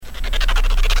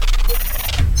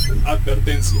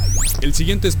Advertencia. El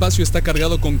siguiente espacio está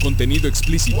cargado con contenido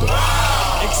explícito. ¡Wow!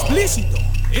 ¡Explícito!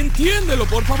 ¡Entiéndelo,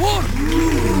 por favor!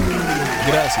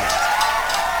 Gracias.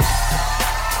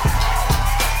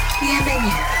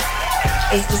 Bienvenido.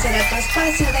 Este será tu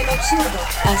espacio de lo absurdo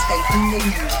hasta el fin del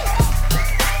mundo.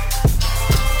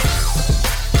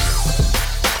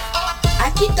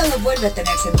 Aquí todo vuelve a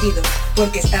tener sentido,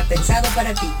 porque está pensado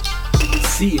para ti.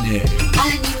 Cine,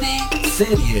 anime,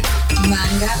 serie,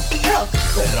 manga, rock.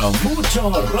 Pero mucho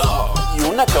rock. Y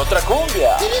una que otra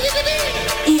cumbia.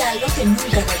 Y algo que nunca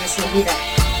debes olvidar.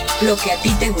 Lo que a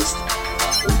ti te gusta.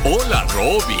 Hola,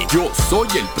 Robbie. Yo soy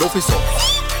el profesor.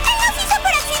 ¡Nos hizo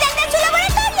por accidente en su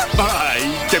laboratorio! Ay,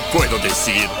 te puedo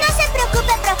decir. No se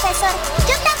preocupe, profesor.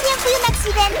 Yo también fui un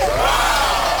accidente.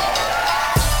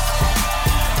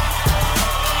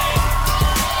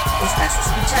 Estás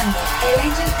escuchando el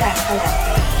Angel Cast al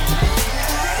aire.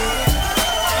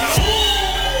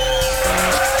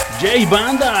 ¡Yay,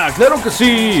 banda! ¡Claro que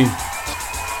sí!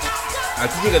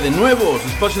 Aquí llega de nuevo su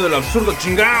espacio del absurdo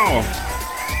chingao.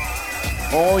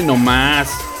 Hoy no más.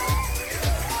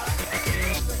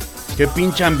 Qué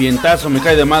pinche ambientazo, me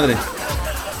cae de madre.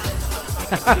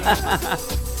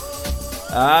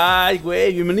 Ay,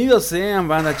 güey, bienvenidos sean,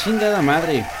 banda, chingada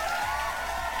madre.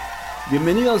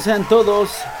 Bienvenidos sean todos.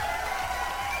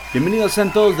 Bienvenidos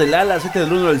sean todos del ala 7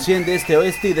 del 1 al 100, de este a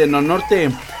oeste y de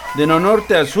norte. De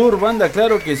norte a sur, banda,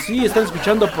 claro que sí. Están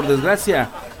escuchando, por desgracia,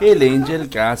 el Angel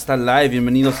Cast Live.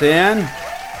 Bienvenidos sean.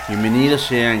 Bienvenidos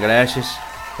sean, gracias.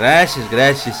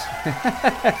 Gracias.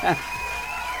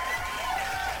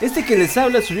 Este que les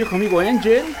habla es su viejo amigo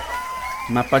Angel,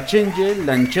 Mapache Angel,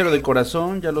 lanchero de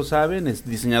corazón, ya lo saben, es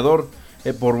diseñador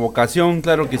por vocación,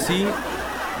 claro que sí.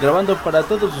 Grabando para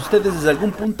todos ustedes desde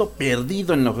algún punto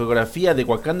perdido en la geografía de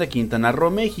Wakanda, Quintana Roo,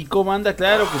 México, banda,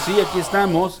 claro que sí, aquí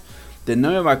estamos. De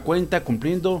nueva cuenta,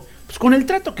 cumpliendo pues con el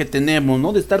trato que tenemos,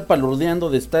 ¿no? De estar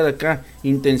palurdeando, de estar acá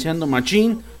intenciando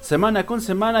machín, semana con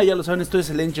semana, ya lo saben, esto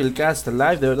es el Angel Cast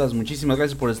Live, de verdad, muchísimas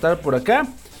gracias por estar por acá.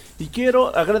 Y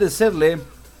quiero agradecerle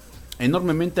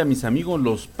enormemente a mis amigos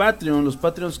los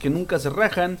Patreons que nunca se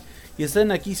rajan y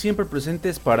están aquí siempre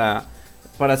presentes para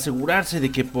asegurarse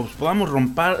de que pues, podamos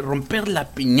romper la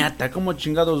piñata, como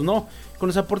chingados no, con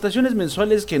las aportaciones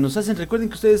mensuales que nos hacen. Recuerden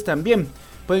que ustedes también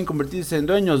pueden convertirse en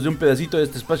dueños de un pedacito de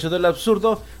este espacio del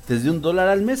absurdo desde $1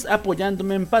 al mes,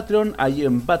 apoyándome en Patreon, ahí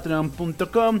en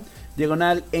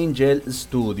patreon.com/Angel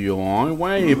Studio,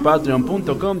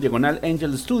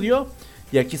 patreon.com/Angel Studio,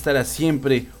 y aquí estará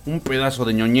siempre un pedazo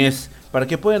de ñoñez para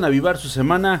que puedan avivar su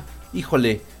semana,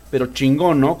 híjole, pero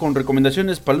chingón, ¿no? Con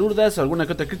recomendaciones palurdas, alguna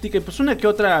que otra crítica y pues una que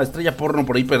otra estrella porno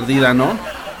por ahí perdida, ¿no?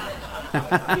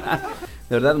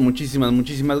 De verdad,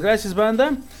 muchísimas gracias,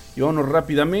 banda. Y vámonos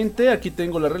rápidamente, aquí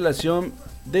tengo la relación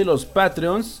de los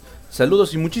Patreons.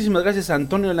 Saludos y muchísimas gracias a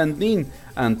Antonio Landín,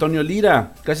 a Antonio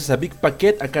Lira, gracias a Big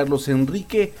Paquet, a Carlos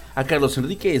Enrique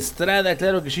Estrada,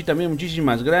 claro que sí, también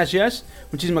muchísimas gracias.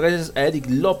 Muchísimas gracias a Eric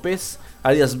López,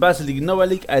 alias Basilic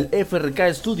Novalik, al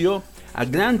FRK Studio, a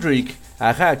Glandrick,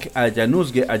 a Hack, a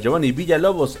Januzgue, a Giovanni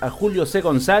Villalobos, a Julio C.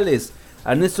 González,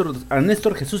 a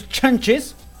Néstor Jesús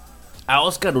Chánchez, a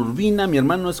Oscar Urbina, mi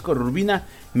hermano Oscar Urbina,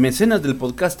 mecenas del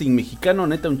podcasting mexicano.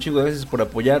 Neta, un chingo de gracias por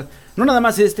apoyar, no nada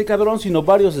más este cabrón, sino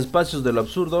varios espacios de lo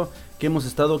absurdo que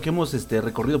hemos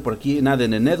recorrido por aquí en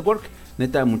ADN Network.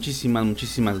 Neta,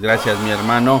 muchísimas gracias, mi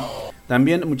hermano.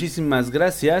 También muchísimas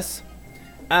gracias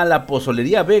a la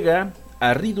Pozolería Vega,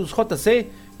 a Ridus JC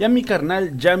y a mi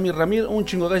carnal Yami Ramir. Un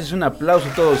chingo de gracias, un aplauso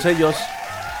a todos ellos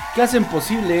que hacen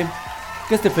posible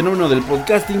que este fenómeno del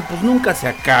podcasting pues nunca se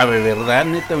acabe, ¿verdad?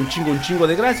 Neta, un chingo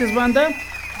de gracias, banda.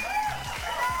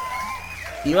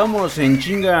 Y vamos en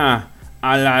chinga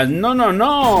a las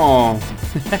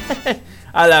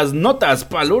a las notas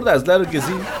palurdas, claro que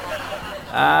sí.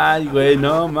 Ay, güey,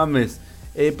 no mames.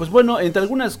 Pues bueno, entre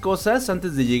algunas cosas,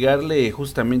 antes de llegarle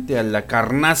justamente a la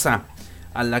carnaza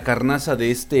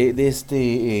de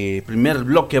este primer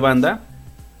bloque, banda,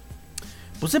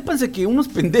 pues sépanse que unos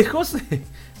pendejos,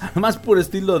 además por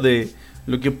estilo de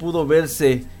lo que pudo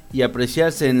verse y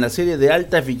apreciarse en la serie de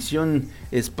alta ficción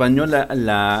española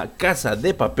La Casa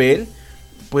de Papel,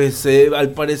 pues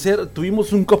al parecer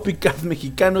tuvimos un copycat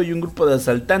mexicano y un grupo de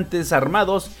asaltantes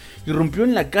armados irrumpió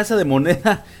en la Casa de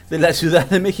Moneda de la Ciudad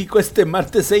de México este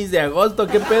martes 6 de agosto.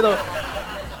 ¿Qué pedo?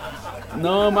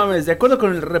 No mames, de acuerdo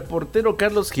con el reportero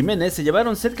Carlos Jiménez, se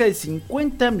llevaron cerca de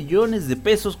 50 millones de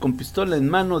pesos con pistola en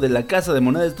mano de la Casa de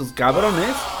Moneda de estos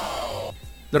cabrones.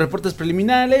 Los reportes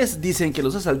preliminares dicen que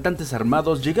los asaltantes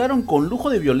armados llegaron con lujo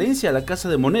de violencia a la Casa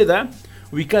de Moneda,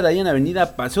 ubicada ahí en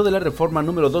Avenida Paseo de la Reforma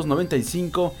número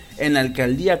 295, en la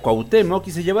alcaldía Cuauhtémoc,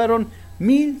 y se llevaron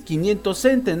 1,500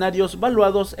 centenarios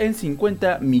valuados en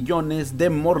 50 millones de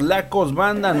morlacos,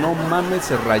 banda, no mames,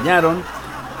 se rayaron.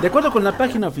 De acuerdo con la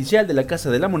página oficial de la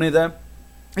Casa de la Moneda,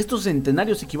 estos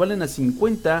centenarios equivalen a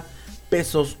 50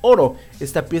 pesos oro.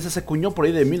 Esta pieza se acuñó por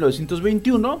ahí de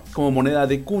 1921 como moneda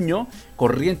de cuño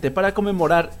corriente para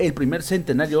conmemorar el primer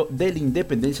centenario de la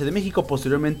independencia de México.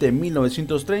 Posteriormente, en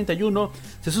 1931,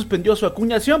 se suspendió su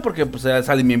acuñación porque pues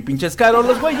salen bien pinches caros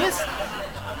los güeyes.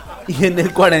 Y en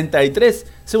el 43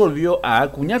 se volvió a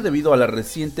acuñar debido a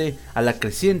la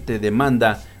creciente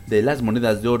demanda de las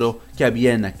monedas de oro que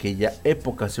había en aquella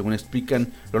época, según explican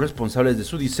los responsables de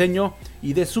su diseño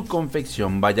y de su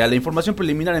confección. Vaya, la información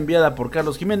preliminar enviada por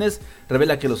Carlos Jiménez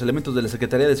revela que los elementos de la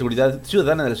Secretaría de Seguridad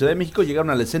Ciudadana de la Ciudad de México llegaron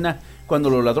a la escena cuando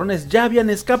los ladrones ya habían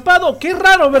escapado. ¡Qué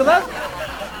raro!, ¿verdad?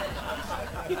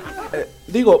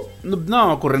 Digo,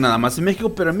 no ocurre nada más en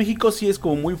México, pero en México sí es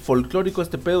como muy folclórico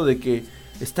este pedo de que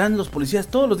están los policías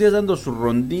todos los días dando su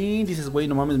rondín. Dices, güey,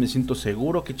 no mames, me siento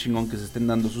seguro, qué chingón que se estén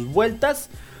dando sus vueltas.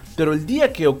 Pero el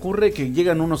día que ocurre que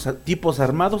llegan unos tipos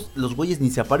armados, los güeyes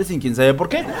ni se aparecen, quién sabe por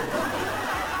qué.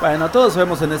 Bueno, todos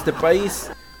sabemos en este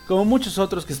país, como muchos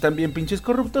otros que están bien pinches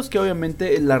corruptos, que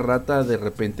obviamente la rata de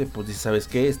repente pues dice, ¿sabes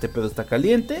qué? Este pedo está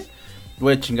caliente,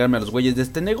 voy a chingarme a los güeyes de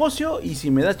este negocio, y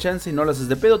si me das chance y no lo haces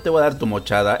de pedo, te voy a dar tu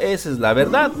mochada. Esa es la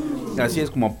verdad. Así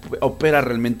es como opera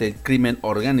realmente el crimen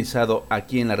organizado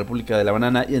aquí en la República de la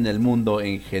Banana y en el mundo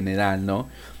en general, ¿no?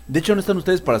 De hecho, no están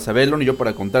ustedes para saberlo ni yo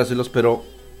para contárselos, pero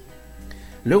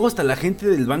luego hasta la gente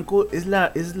del banco es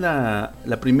la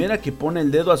primera que pone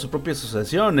el dedo a su propia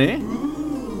asociación, ¿eh?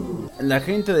 La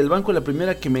gente del banco es la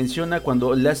primera que menciona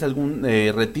cuando le hace algún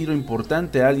retiro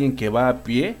importante a alguien que va a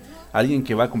pie, alguien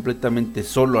que va completamente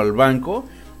solo al banco.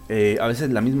 A veces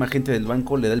la misma gente del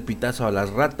banco le da el pitazo a las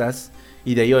ratas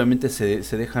y de ahí obviamente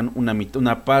se dejan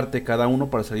una parte cada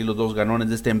uno para salir los dos ganones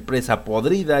de esta empresa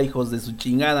podrida, hijos de su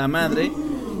chingada madre.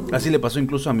 Así le pasó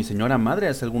incluso a mi señora madre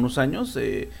hace algunos años.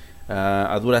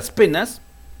 A duras penas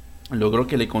logró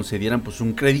que le concedieran pues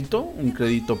un crédito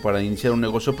para iniciar un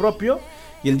negocio propio,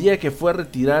 y el día que fue a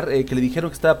retirar, que le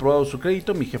dijeron que estaba aprobado su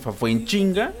crédito, mi jefa fue en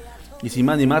chinga y sin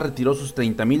más ni más retiró sus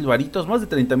 30,000 varitos, más de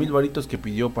 30,000 varitos que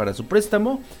pidió para su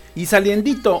préstamo, y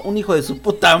saliendito, un hijo de su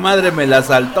puta madre me la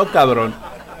asaltó, cabrón.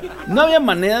 No había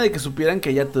manera de que supieran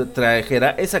que ella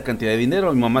trajera esa cantidad de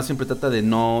dinero. Mi mamá siempre trata de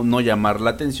no llamar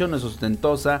la atención, es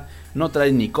ostentosa, no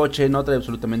trae ni coche, no trae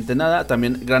absolutamente nada.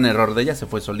 También gran error de ella, se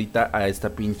fue solita a esta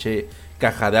pinche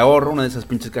caja de ahorro, una de esas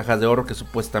pinches cajas de ahorro que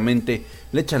supuestamente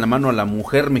le echan la mano a la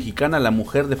mujer mexicana, a la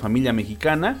mujer de familia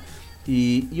mexicana.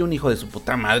 Y un hijo de su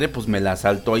puta madre pues me la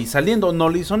asaltó ahí saliendo, no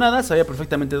le hizo nada, sabía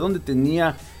perfectamente dónde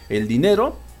tenía el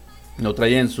dinero, lo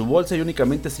traía en su bolsa y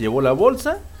únicamente se llevó la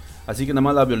bolsa. Así que nada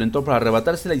más la violentó para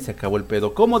arrebatársela y se acabó el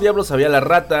pedo. ¿Cómo diablos sabía la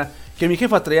rata que mi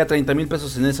jefa traía 30,000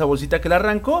 pesos en esa bolsita que la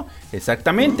arrancó?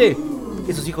 Exactamente.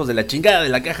 Esos hijos de la chingada de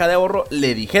la caja de ahorro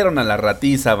le dijeron a la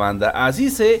ratiza, banda. Así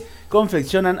se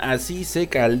confeccionan, así se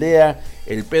caldea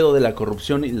el pedo de la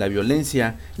corrupción y la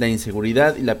violencia, la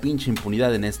inseguridad y la pinche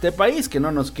impunidad en este país. Que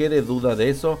no nos quede duda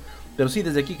de eso. Pero sí,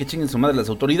 desde aquí que chinguen su madre las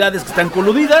autoridades que están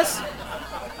coludidas.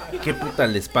 ¿Qué puta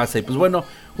les pasa? Y pues bueno,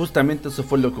 justamente eso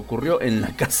fue lo que ocurrió en la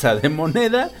Casa de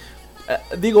Moneda.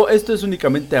 Digo, esto es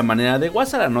únicamente a manera de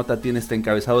guasa. La nota tiene este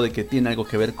encabezado de que tiene algo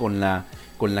que ver con la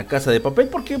Casa de Papel,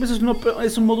 porque pues,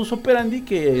 es un modus operandi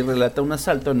que relata un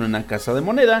asalto en una casa de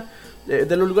moneda,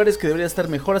 de los lugares que deberían estar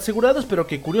mejor asegurados, pero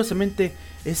que curiosamente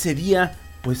ese día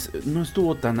pues no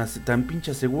estuvo tan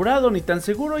pinche asegurado ni tan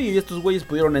seguro, y estos güeyes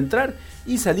pudieron entrar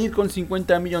y salir con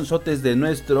 50 millonzotes de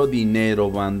nuestro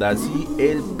dinero, banda. Así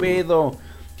el pedo.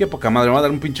 Qué poca madre, me va a dar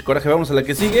un pinche coraje. Vamos a la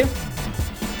que sigue.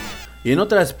 Y en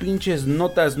otras pinches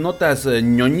notas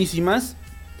ñoñísimas,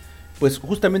 pues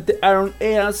justamente Aaron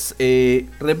Eas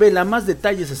revela más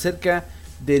detalles acerca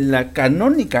de la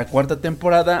canónica cuarta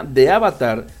temporada de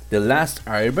Avatar, The Last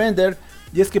Airbender.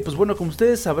 Y es que pues bueno, como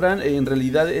ustedes sabrán, en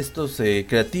realidad estos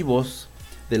creativos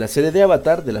de la serie de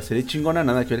Avatar, de la serie chingona,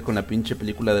 nada que ver con la pinche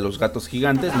película de los gatos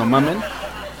gigantes, no mamen.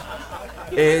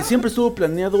 Siempre estuvo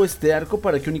planeado este arco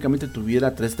para que únicamente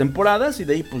tuviera 3 temporadas y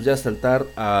de ahí pues ya saltar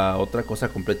a otra cosa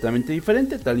completamente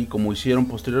diferente, tal y como hicieron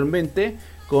posteriormente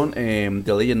con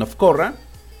The Legend of Korra.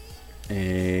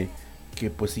 Que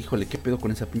pues híjole, qué pedo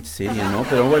con esa pinche serie, ¿no?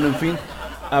 Pero bueno, en fin,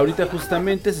 ahorita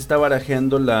justamente se está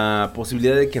barajeando la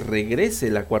posibilidad de que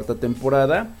regrese la cuarta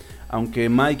temporada, aunque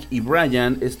Mike y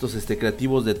Brian, estos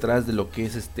creativos detrás de lo que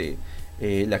es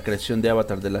la creación de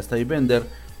Avatar, de Last Airbender,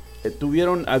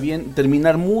 tuvieron a bien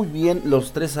terminar muy bien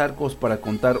los 3 arcos para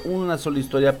contar una sola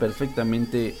historia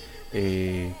perfectamente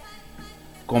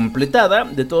completada.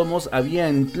 De todos modos, había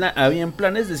en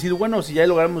planes decir, bueno, si ya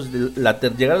logramos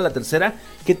llegar a la tercera,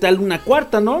 ¿qué tal una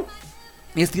cuarta, no?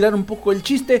 Y estirar un poco el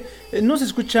chiste. No se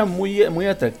escucha muy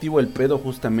atractivo el pedo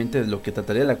justamente de lo que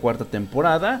trataría la cuarta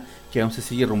temporada, que aún se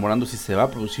sigue rumorando si se va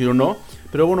a producir o no.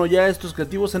 Pero bueno, ya estos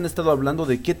creativos han estado hablando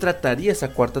de qué trataría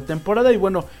esa cuarta temporada. Y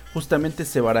bueno, justamente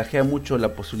se barajea mucho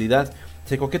la posibilidad,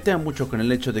 se coquetea mucho con el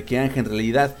hecho de que Aang en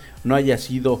realidad no haya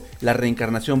sido la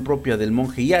reencarnación propia del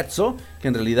monje Yatso, que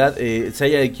en realidad se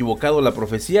haya equivocado la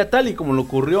profecía, tal y como le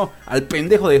ocurrió al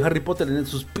pendejo de Harry Potter en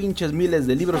sus pinches miles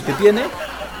de libros que tiene.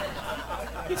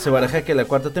 Se baraja que la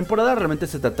cuarta temporada realmente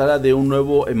se tratara de un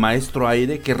nuevo maestro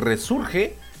aire que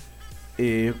resurge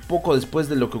poco después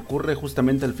de lo que ocurre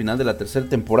justamente al final de la tercera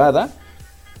temporada.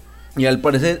 Y al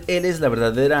parecer él es la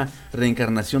verdadera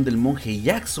reencarnación del monje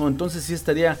Yatso. Entonces sí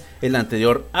estaría el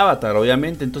anterior Avatar,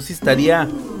 obviamente. Entonces sí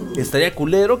estaría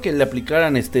culero que le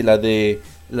aplicaran la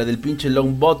del pinche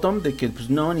Long Bottom, de que pues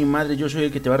no, ni madre, yo soy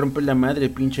el que te va a romper la madre,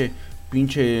 pinche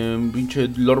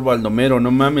Lord Baldomero,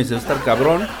 no mames, va a estar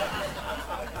cabrón.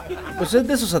 Pues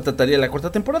de eso se trataría la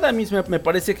cuarta temporada. A mí me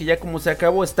parece que ya como se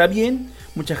acabó está bien.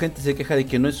 Mucha gente se queja de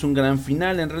que no es un gran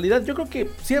final. En realidad yo creo que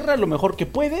cierra lo mejor que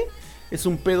puede. Es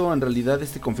un pedo en realidad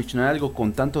confeccionar algo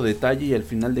con tanto detalle y al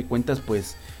final de cuentas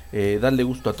pues darle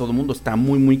gusto a todo el mundo está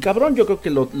muy muy cabrón. Yo creo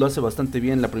que lo hace bastante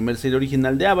bien la primera serie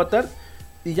original de Avatar.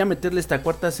 Y ya meterle esta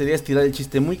cuarta sería estirar el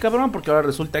chiste muy cabrón, porque ahora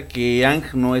resulta que Aang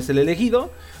no es el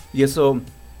elegido. Y eso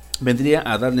vendría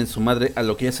a darle en su madre a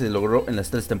lo que ya se logró en las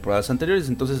 3 temporadas anteriores.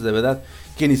 Entonces de verdad,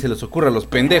 que ni se les ocurra a los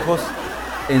pendejos.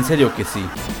 En serio que sí.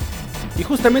 Y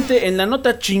justamente en la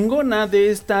nota chingona de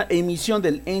esta emisión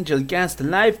del Angel Cast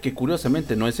Live, que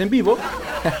curiosamente no es en vivo,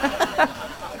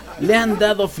 le han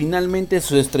dado finalmente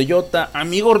su estrellota a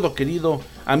mi gordo querido,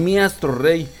 a mi astro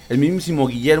rey, el mismísimo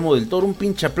Guillermo del Toro. Un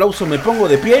pinche aplauso, me pongo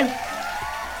de pie.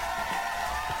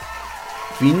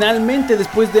 Finalmente,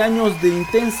 después de años de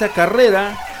intensa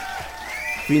carrera,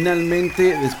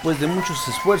 finalmente, después de muchos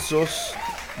esfuerzos,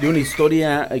 de una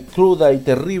historia cruda y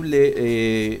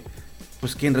terrible,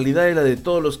 pues que en realidad era de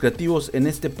todos los creativos en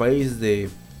este país de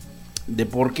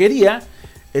porquería,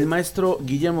 el maestro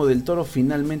Guillermo del Toro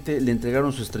finalmente le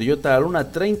entregaron su estrellota a la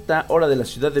 1:30 hora de la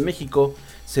Ciudad de México.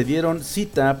 Se dieron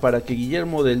cita para que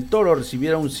Guillermo del Toro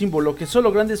recibiera un símbolo que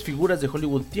solo grandes figuras de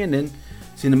Hollywood tienen.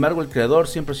 Sin embargo, el creador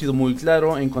siempre ha sido muy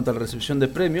claro en cuanto a la recepción de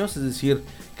premios, es decir,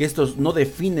 que estos no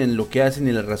definen lo que hace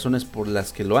ni las razones por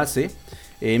las que lo hace.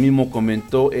 Mismo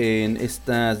comentó en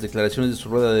estas declaraciones de su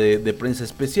rueda de prensa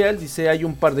especial, dice: hay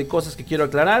un par de cosas que quiero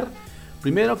aclarar.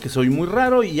 Primero, que soy muy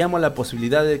raro y amo la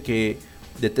posibilidad de que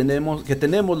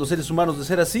tenemos los seres humanos de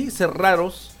ser así, ser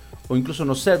raros o incluso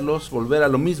no serlos, volver a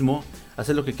lo mismo,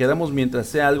 hacer lo que queramos mientras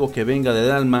sea algo que venga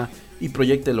del alma y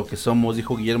proyecte lo que somos,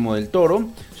 dijo Guillermo del Toro.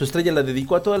 Su estrella la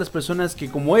dedicó a todas las personas que,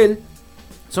 como él,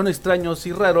 son extraños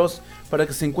y raros, para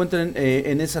que se encuentren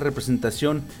en esa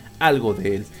representación algo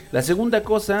de él. La segunda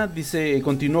cosa, dice,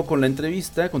 continuó con la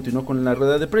entrevista, continuó con la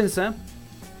rueda de prensa,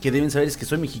 que deben saber es que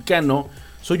soy mexicano,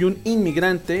 soy un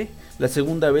inmigrante. La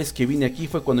segunda vez que vine aquí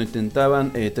fue cuando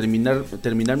intentaban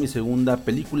terminar mi segunda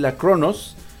película,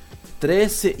 Cronos.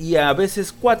 3 y a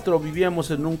veces 4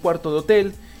 vivíamos en un cuarto de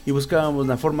hotel y buscábamos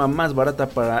la forma más barata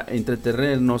para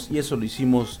entretenernos, y eso lo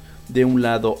hicimos de un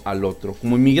lado al otro.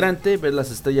 Como inmigrante, ver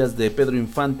las estrellas de Pedro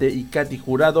Infante y Katy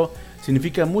Jurado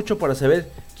significa mucho para saber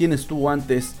quién estuvo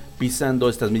antes pisando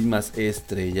estas mismas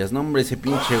estrellas. No, hombre, ese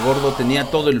pinche gordo tenía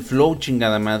todo el flow,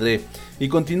 chingada madre. Y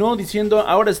continuó diciendo: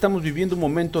 ahora estamos viviendo un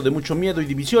momento de mucho miedo y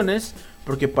divisiones,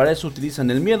 porque para eso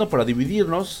utilizan el miedo, para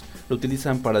dividirnos, lo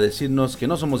utilizan para decirnos que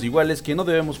no somos iguales, que no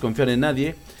debemos confiar en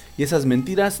nadie, y esas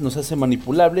mentiras nos hacen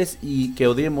manipulables y que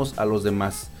odiemos a los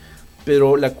demás.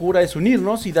 Pero la cura es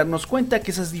unirnos y darnos cuenta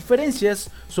que esas diferencias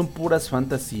son puras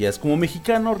fantasías. Como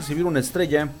mexicano, recibir una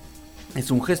estrella es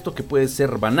un gesto que puede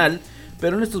ser banal,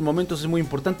 pero en estos momentos es muy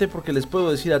importante, porque les puedo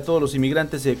decir a todos los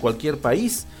inmigrantes de cualquier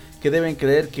país que deben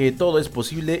creer que todo es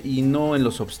posible y no en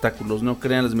los obstáculos. No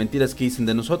crean las mentiras que dicen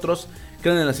de nosotros,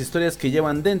 crean en las historias que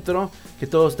llevan dentro, que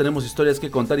todos tenemos historias que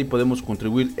contar y podemos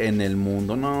contribuir en el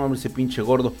mundo. No, ese pinche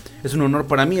gordo. Es un honor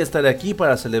para mí estar aquí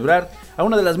para celebrar a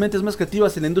una de las mentes más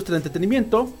creativas en la industria del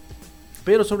entretenimiento,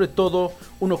 pero sobre todo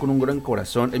uno con un gran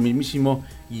corazón, el mismísimo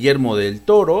Guillermo del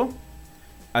Toro.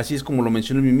 Así es como lo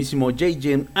mencionó el mismísimo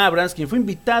J.J. Abrams, quien fue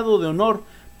invitado de honor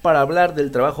para hablar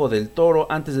del trabajo del Toro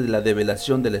antes de la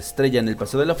develación de la estrella en el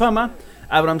Paseo de la Fama.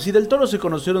 Abrams y del Toro se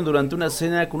conocieron durante una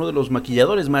cena con uno de los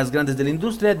maquilladores más grandes de la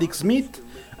industria, Dick Smith.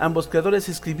 Ambos creadores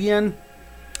escribían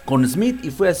con Smith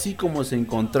y fue así como se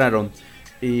encontraron.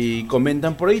 Y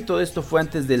comentan por ahí, todo esto fue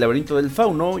antes del Laberinto del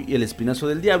Fauno y El Espinazo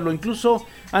del Diablo, incluso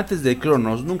antes de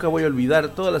Cronos. Nunca voy a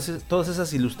olvidar todas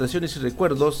esas ilustraciones y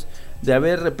recuerdos de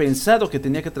haber pensado que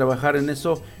tenía que trabajar en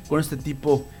eso con este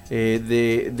tipo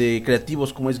de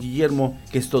creativos como es Guillermo,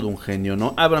 que es todo un genio,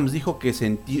 ¿no? Abrams dijo que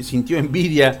sintió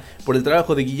envidia por el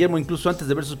trabajo de Guillermo incluso antes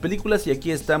de ver sus películas, y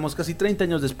aquí estamos casi 30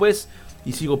 años después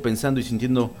y sigo pensando y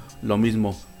sintiendo lo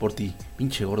mismo por ti.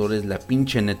 Pinche gordo, eres la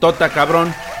pinche netota,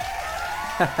 cabrón.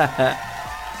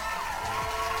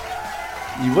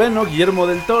 Y bueno, Guillermo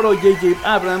del Toro y J.J.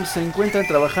 Abrams se encuentran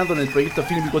trabajando en el proyecto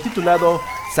fílmico titulado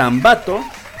Zambato,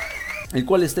 el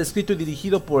cual está escrito y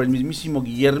dirigido por el mismísimo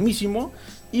Guillermísimo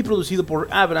y producido por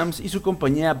Abrams y su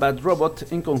compañía Bad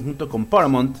Robot en conjunto con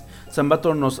Paramount.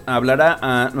 Zambato nos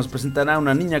presentará a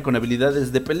una niña con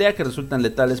habilidades de pelea que resultan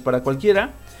letales para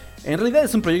cualquiera. En realidad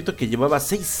es un proyecto que llevaba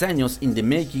 6 años in the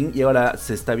making y ahora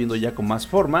se está viendo ya con más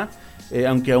forma,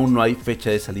 aunque aún no hay fecha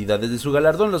de salida. Desde su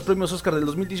galardón en los premios Oscar del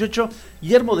 2018,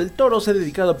 Guillermo del Toro se ha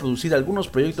dedicado a producir algunos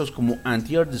proyectos como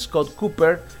Anti-Air de Scott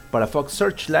Cooper para Fox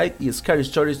Searchlight y Scary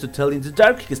Stories to Tell in the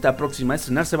Dark, que está próxima a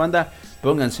estrenarse, banda.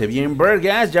 Pónganse bien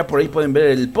vergas, ya por ahí pueden ver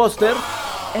el póster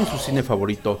en su cine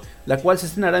favorito, la cual se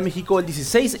estrenará en México el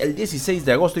 16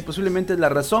 de agosto, y posiblemente es la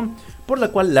razón por la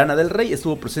cual Lana del Rey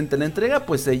estuvo presente en la entrega,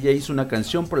 pues ella hizo una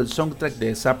canción por el soundtrack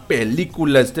de esa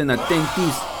película. Estén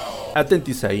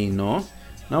atentis ahí, ¿no?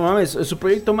 No mames, su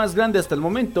proyecto más grande hasta el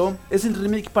momento es el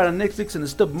remake para Netflix en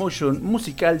stop motion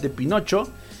musical de Pinocho.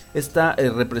 Esta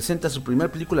representa su primera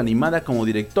película animada como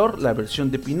director. La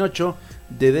versión de Pinocho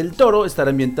de Del Toro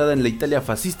estará ambientada en la Italia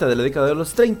fascista de la década de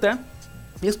los 30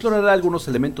 y explorará algunos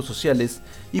elementos sociales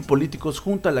y políticos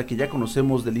junto a la que ya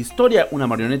conocemos de la historia, una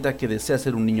marioneta que desea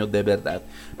ser un niño de verdad.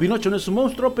 Pinocho no es un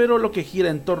monstruo, pero lo que gira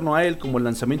en torno a él, como el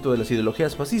lanzamiento de las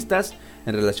ideologías fascistas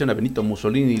en relación a Benito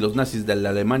Mussolini y los nazis de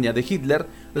la Alemania de Hitler,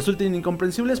 resultan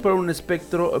incomprensibles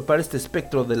para este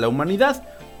espectro de la humanidad,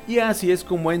 y así es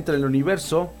como entra en el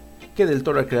universo que Del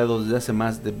Toro ha creado desde hace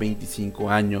más de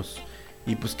 25 años.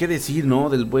 Y pues qué decir,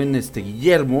 ¿no? Del buen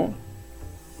Guillermo.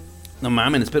 No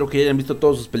mamen, espero que hayan visto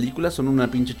todas sus películas, son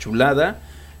una pinche chulada.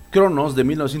 Cronos de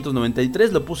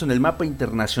 1993 lo puso en el mapa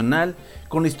internacional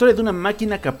con la historia de una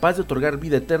máquina capaz de otorgar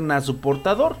vida eterna a su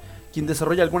portador, quien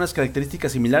desarrolla algunas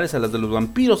características similares a las de los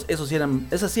vampiros. Esas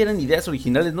sí eran ideas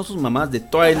originales, no sus mamás de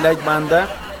Twilight, banda.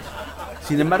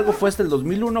 Sin embargo, fue hasta el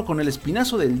 2001 con El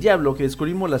Espinazo del Diablo que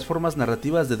descubrimos las formas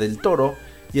narrativas de Del Toro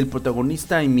y el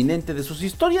protagonista inminente de sus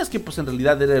historias, que pues en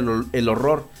realidad era el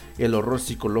horror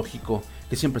psicológico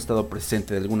que siempre ha estado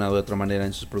presente de alguna u otra manera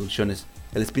en sus producciones.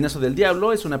 El Espinazo del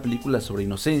Diablo es una película sobre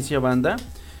inocencia, banda.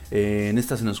 En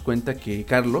esta se nos cuenta que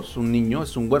Carlos, un niño,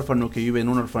 es un huérfano que vive en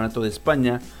un orfanato de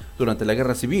España durante la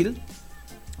Guerra Civil,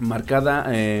 marcada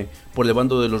por el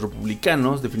bando de los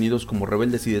republicanos, definidos como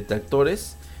rebeldes y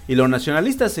detractores, y los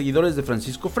nacionalistas, seguidores de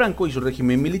Francisco Franco y su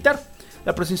régimen militar.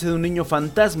 La presencia de un niño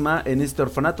fantasma en este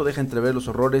orfanato deja entrever los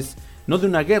horrores no de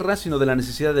una guerra, sino de la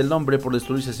necesidad del hombre por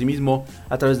destruirse a sí mismo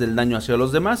a través del daño hacia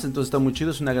los demás. Entonces está muy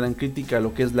chido, es una gran crítica a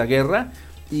lo que es la guerra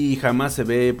y jamás se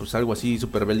ve pues algo así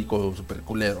súper bélico, súper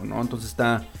culero, ¿no? Entonces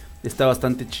está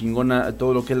bastante chingona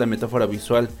todo lo que es la metáfora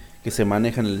visual que se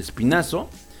maneja en El Espinazo.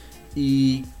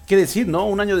 Y qué decir, ¿no?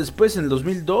 Un año después, en el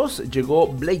 2002, llegó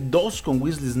Blade 2 con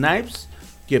Wesley Snipes,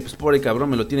 que pues pobre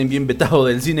cabrón, me lo tienen bien vetado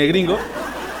del cine gringo.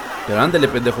 Pero ándele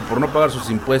pendejo por no pagar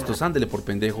sus impuestos, ándele por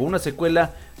pendejo. Una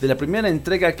secuela de la primera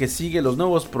entrega que sigue los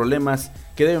nuevos problemas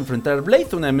que debe enfrentar Blade,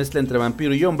 una mezcla entre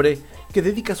vampiro y hombre que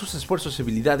dedica sus esfuerzos y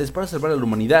habilidades para salvar a la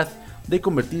humanidad de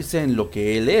convertirse en lo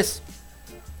que él es.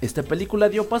 Esta película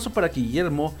dio paso para que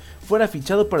Guillermo fuera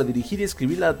fichado para dirigir y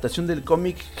escribir la adaptación del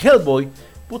cómic Hellboy.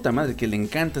 Puta madre que le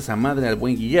encanta esa madre al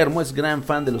buen Guillermo, es gran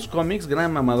fan de los cómics,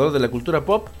 gran mamador de la cultura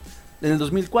pop. En el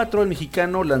 2004 el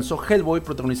mexicano lanzó Hellboy,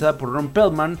 protagonizada por Ron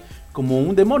Perlman, como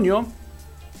un demonio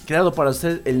creado para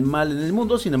hacer el mal en el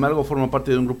mundo. Sin embargo, forma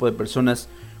parte de un grupo de personas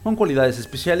con cualidades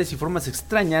especiales y formas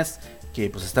extrañas,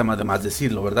 que pues está de más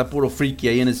decirlo, ¿verdad? Puro freaky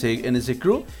ahí en ese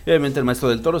crew. Y obviamente el maestro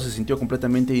del Toro se sintió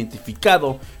completamente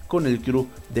identificado con el crew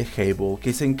de Hellboy,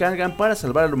 que se encargan para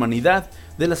salvar a la humanidad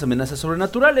de las amenazas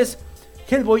sobrenaturales.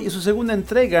 Hellboy y su segunda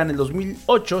entrega en el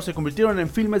 2008 se convirtieron en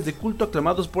filmes de culto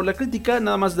aclamados por la crítica.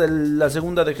 Nada más de la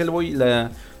segunda de Hellboy,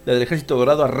 la del Ejército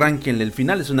Dorado, arránquenle, el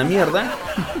final es una mierda.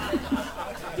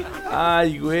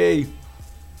 Ay, güey.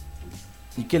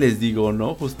 ¿Y qué les digo,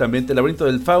 no? Justamente El Laberinto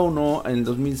del Fauno en el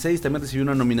 2006 también recibió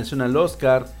una nominación al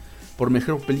Oscar por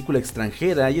Mejor Película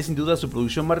Extranjera y es sin duda su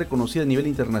producción más reconocida a nivel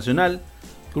internacional.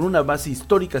 con una base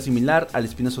histórica similar al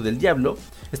Espinazo del Diablo.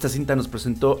 Esta cinta nos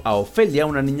presentó a Ofelia,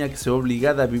 una niña que se ve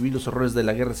obligada a vivir los horrores de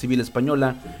la Guerra Civil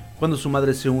Española cuando su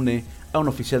madre se une a un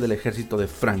oficial del ejército de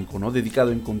Franco, ¿no?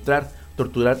 Dedicado a encontrar,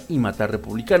 torturar y matar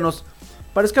republicanos.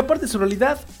 Para escapar de su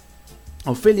realidad,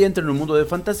 Ofelia entra en un mundo de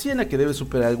fantasía en la que debe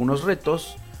superar algunos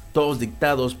retos, todos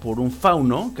dictados por un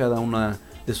fauno. Cada una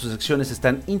de sus acciones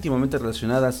están íntimamente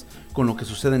relacionadas con lo que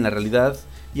sucede en la realidad,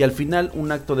 y al final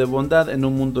un acto de bondad en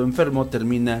un mundo enfermo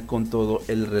termina con todo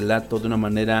el relato de una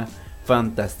manera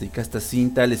fantástica. Esta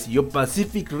cinta le siguió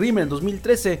Pacific Rim en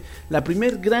 2013, la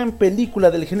primer gran película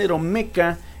del género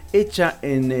mecha hecha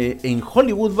en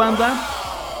Hollywood, banda.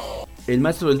 El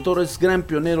Maestro del Toro es gran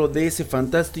pionero de ese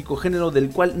fantástico género del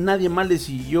cual nadie más le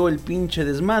siguió el pinche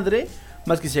desmadre,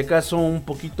 más que si acaso un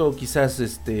poquito quizás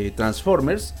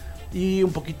Transformers y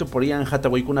un poquito por Ian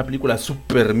Hathaway con una película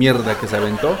super mierda que se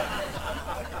aventó,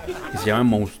 que se llama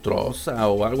Monstruosa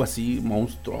o algo así,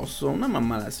 Monstruoso, una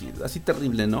mamada así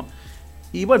terrible, ¿no?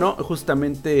 Y bueno,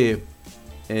 justamente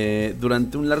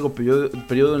durante un largo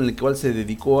periodo en el cual se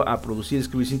dedicó a producir y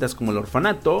escribir cintas como El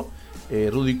Orfanato,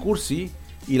 Rudy Cursi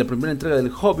y la primera entrega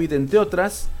del Hobbit, entre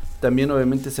otras. También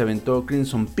obviamente se aventó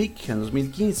Crimson Peak en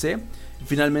 2015. Y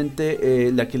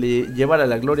finalmente la que le llevara a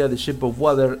la gloria de Shape of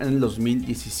Water en el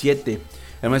 2017.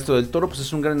 El Maestro del Toro pues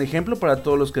es un gran ejemplo para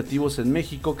todos los creativos en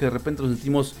México que de repente nos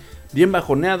sentimos bien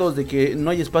bajoneados de que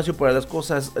no hay espacio para las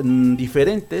cosas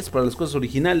diferentes, para las cosas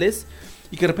originales,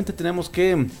 y que de repente tenemos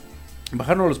que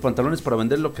bajarnos los pantalones para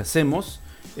vender lo que hacemos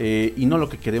y no lo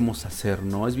que queremos hacer,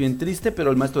 ¿no? Es bien triste, pero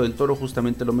el Maestro del Toro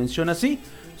justamente lo menciona así.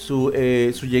 Su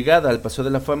llegada al Paseo de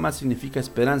la Fama significa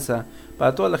esperanza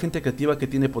para toda la gente creativa que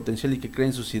tiene potencial y que cree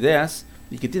en sus ideas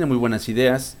y que tiene muy buenas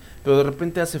ideas, pero de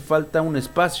repente hace falta un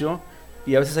espacio.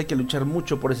 Y a veces hay que luchar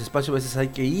mucho por ese espacio, a veces hay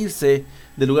que irse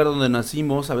del lugar donde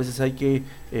nacimos, a veces hay que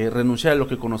renunciar a lo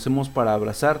que conocemos para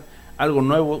abrazar algo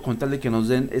nuevo con tal de que nos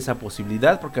den esa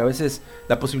posibilidad, porque a veces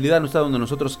la posibilidad no está donde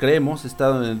nosotros creemos, está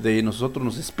donde nosotros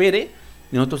nos espere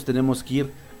y nosotros tenemos que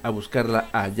ir a buscarla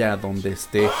allá donde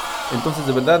esté. Entonces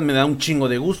de verdad me da un chingo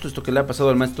de gusto esto que le ha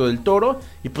pasado al Maestro del Toro,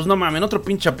 y pues no mames, otro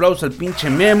pinche aplauso al pinche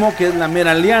Memo, que es la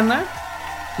mera liana.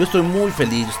 Yo estoy muy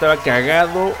feliz, yo estaba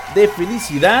cagado de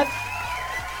felicidad.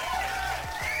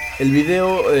 El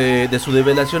video de su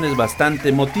develación es bastante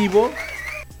emotivo,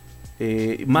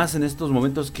 más en estos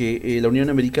momentos que la Unión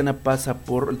Americana pasa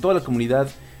por toda la comunidad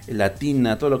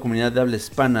latina, toda la comunidad de habla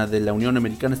hispana de la Unión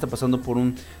Americana está pasando por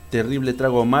un terrible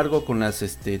trago amargo con las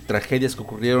tragedias que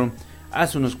ocurrieron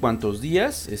hace unos cuantos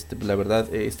días. La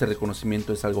verdad, este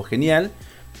reconocimiento es algo genial,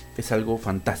 es algo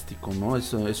fantástico, ¿no?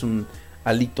 Es un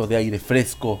alito de aire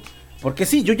fresco, porque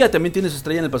sí, Yuya también tiene su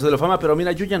estrella en el Paseo de la Fama, pero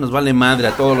mira, Yuya nos vale madre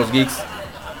a todos los geeks.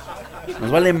 Nos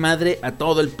vale madre a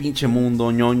todo el pinche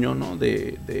mundo ñoño, ¿no?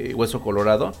 De Hueso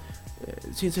Colorado.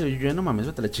 Sí, en serio, yo no mames,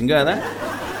 vete a la chingada.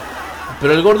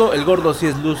 Pero el gordo sí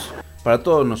es luz para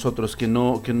todos nosotros que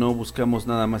no buscamos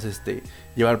nada más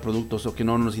llevar productos, o que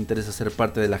no nos interesa ser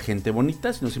parte de la gente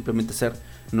bonita, sino simplemente ser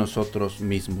nosotros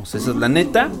mismos. Esa es la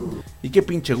neta. Y qué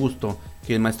pinche gusto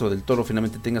que el Maestro del Toro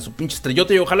finalmente tenga su pinche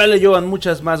estrellota, y ojalá le llevan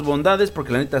muchas más bondades,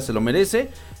 porque la neta se lo merece.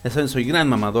 Ya saben, soy gran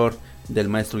mamador del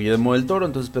Maestro Guillermo del Toro,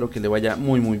 entonces espero que le vaya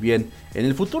muy muy bien en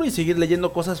el futuro y seguir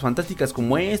leyendo cosas fantásticas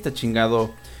como esta,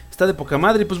 chingado. Está de poca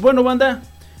madre. Y pues bueno, banda,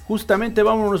 justamente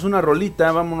vámonos una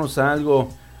rolita, vámonos a algo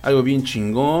bien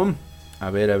chingón. A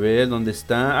ver, ¿dónde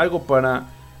está? Algo para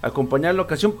acompañar la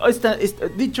ocasión. Está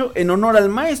dicho, en honor al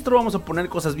maestro, vamos a poner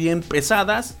cosas bien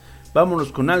pesadas.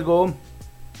 Vámonos con algo.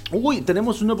 Uy,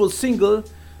 tenemos un nuevo single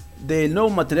del nuevo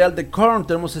material de Korn.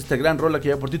 Tenemos esta gran rola que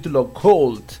lleva por título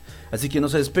Cold. Así que no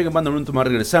se despeguen, banda, un momento más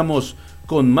regresamos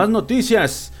con más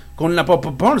noticias, con la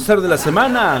Pornstar de la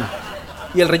semana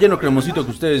y el relleno cremosito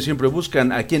que ustedes siempre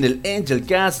buscan aquí en el Angel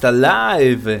Cast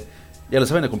Live. Ya lo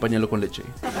saben, acompáñenlo con leche.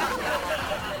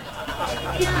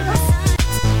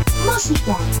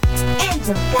 Música,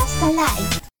 Angel Cast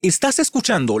Live. Estás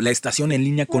escuchando la estación en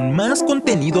línea con más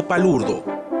contenido palurdo,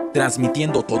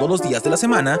 transmitiendo todos los días de la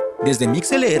semana desde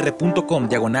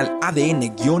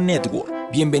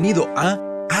mixlr.com/ADN-Network. Bienvenido a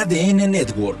ADN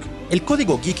Network, el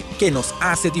código geek que nos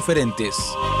hace diferentes.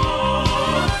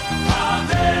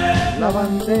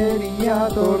 Lavandería,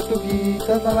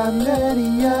 tortuguitas,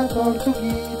 lavandería,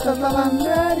 tortuguitas,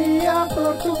 lavandería,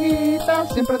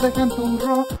 tortuguitas. Siempre dejan tu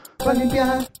ropa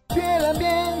limpiar. Si el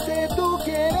ambiente tú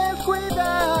quieres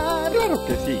cuidar, claro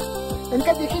que sí. En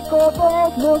Calle Jico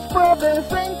 2 nos puedes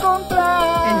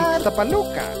encontrar. En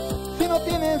Ixtapaluca, Si no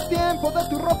tienes tiempo de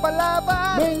tu ropa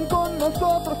lavar, ven con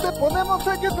nosotros, te podemos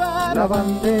ayudar.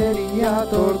 Lavandería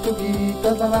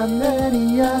Tortuguitas,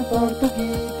 lavandería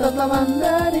Tortuguitas,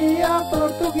 lavandería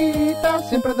Tortuguitas.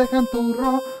 Siempre dejan tu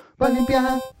ropa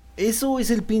limpiar. Eso es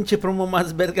el pinche promo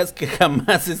más vergas que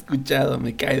jamás he escuchado.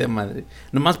 Me cae de madre.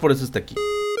 Nomás por eso está aquí.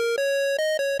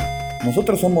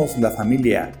 Nosotros somos la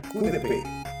familia QDP.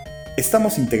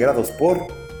 Estamos integrados por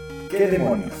 ¿Qué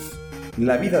demonios?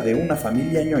 La vida de una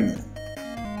familia ñoña.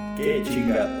 ¿Qué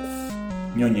chingados?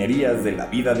 Ñoñerías de la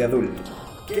vida de adulto.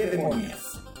 ¿Qué demonios?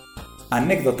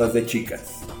 Anécdotas de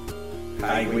chicas.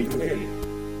 Highway to Hell.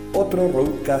 Otro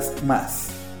roadcast más.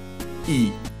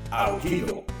 Y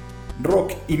Aullido.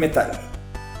 Rock y metal.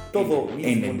 Todo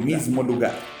en el mismo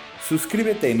lugar.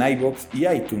 Suscríbete en iVoox y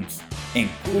iTunes en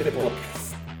QD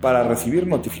Podcast para recibir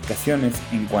notificaciones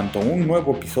en cuanto un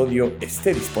nuevo episodio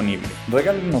esté disponible.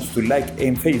 Regálanos tu like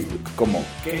en Facebook como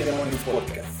 ¿Qué demonios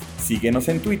podcast? Síguenos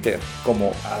en Twitter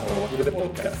como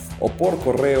 @QDPodcast o por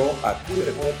correo a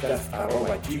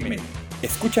qdpodcast@gmail.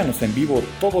 Escúchanos en vivo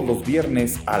todos los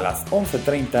viernes a las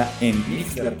 11:30 en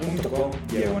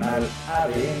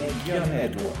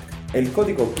mixler.com/ADN-network. El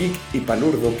código geek y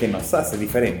palurdo que nos hace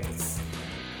diferentes.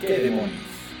 ¿Qué demonios?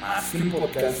 Más un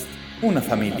podcast, una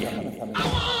familia.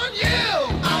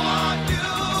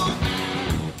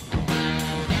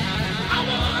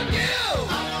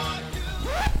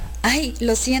 Ay,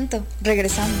 lo siento,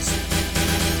 regresamos.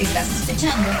 Estás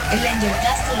escuchando el Angel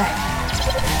Cast Live.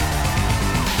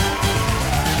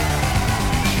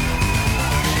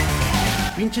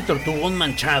 Pinche tortugón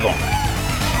manchado.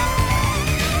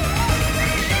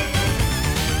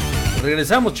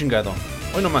 Regresamos, chingado.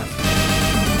 Hoy nomás.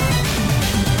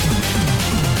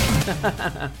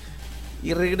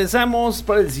 Y regresamos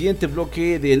para el siguiente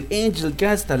bloque del Angel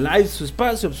Cast Live, su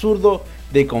espacio absurdo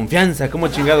de confianza. Como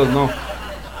chingados no.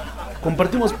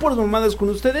 Compartimos puras mamadas con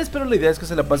ustedes, pero la idea es que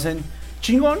se la pasen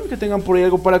chingón, que tengan por ahí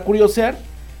algo para curiosear,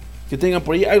 que tengan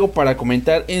por ahí algo para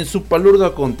comentar en su palurdo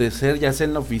acontecer, ya sea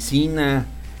en la oficina,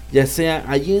 ya sea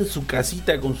allí en su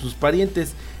casita con sus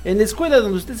parientes, en la escuela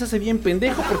donde usted se hace bien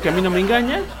pendejo, porque a mí no me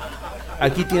engañan.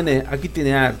 Aquí tiene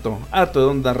harto de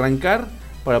donde arrancar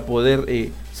para poder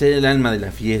ser el alma de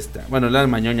la fiesta. Bueno, el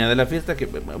alma ñoña de la fiesta, que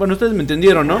bueno, ustedes me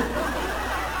entendieron, ¿no?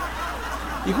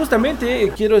 Y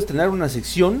justamente quiero estrenar una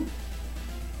sección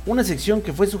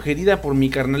que fue sugerida por mi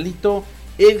carnalito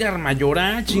Edgar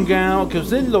Mayorá, chingao, que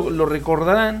ustedes lo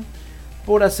recordarán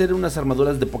por hacer unas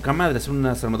armaduras de poca madre, hacer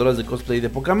unas armaduras de cosplay de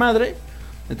poca madre.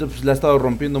 Entonces pues, la ha estado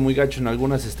rompiendo muy gacho en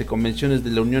algunas convenciones de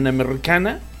la Unión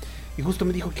Americana. Y justo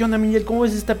me dijo, ¿qué onda, Miguel? ¿Cómo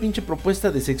ves esta pinche propuesta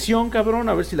de sección, cabrón?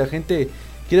 A ver si la gente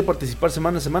quiere participar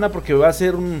semana a semana, porque va a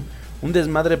ser un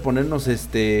desmadre ponernos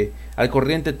al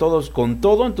corriente todos con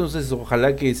todo. Entonces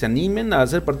ojalá que se animen a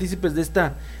ser partícipes de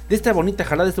esta bonita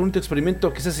jalada, de este bonito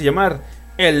experimento que se hace llamar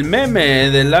el meme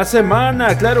de la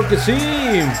semana. ¡Claro que sí!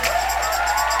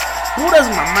 Puras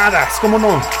mamadas, ¿cómo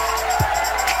no?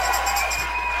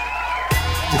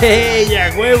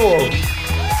 ¡Ella, huevo!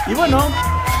 Y bueno,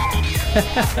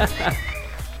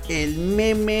 el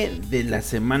meme de la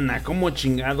semana, ¿cómo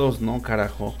chingados no,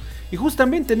 carajo? Y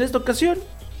justamente en esta ocasión,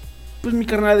 pues mi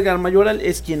carnal Edgar Mayoral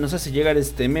es quien nos hace llegar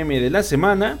este meme de la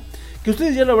semana, que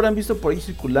ustedes ya lo habrán visto por ahí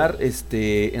circular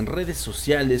en redes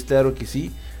sociales, claro que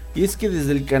sí. Y es que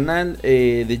desde el canal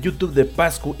de YouTube de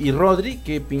Pascu y Rodri,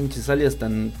 que pinches alias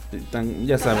tan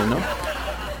ya saben, ¿no?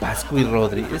 Pascu y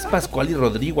Rodri, es Pascual y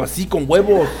Rodrigo, así con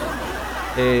huevos.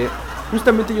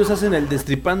 Justamente ellos hacen el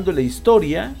Destripando la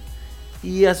Historia.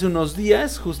 Y hace unos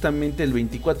días, justamente el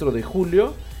 24 de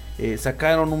julio,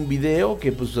 sacaron un video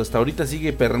que pues hasta ahorita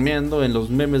sigue permeando en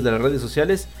los memes de las redes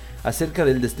sociales, acerca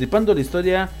del Destripando la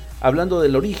Historia, hablando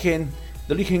del origen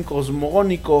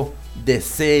cosmogónico de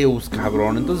Zeus,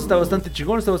 cabrón. Entonces está bastante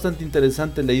chingón, está bastante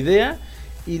interesante la idea.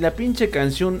 Y la pinche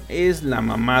canción es la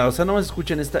mamada. O sea, nomás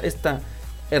escuchen esta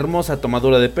hermosa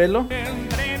tomadura de pelo.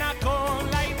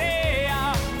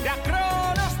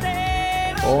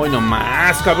 ¡Hoy no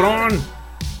más, cabrón!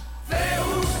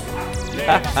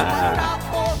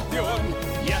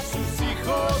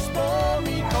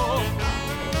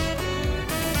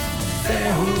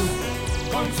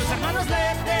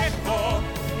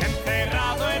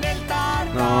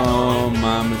 No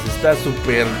mames, está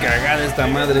súper cagada esta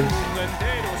madre.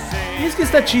 Y es que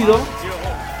está chido,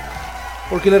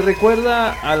 porque le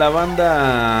recuerda a la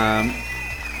banda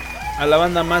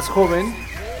más joven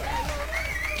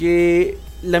que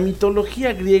la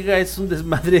mitología griega es un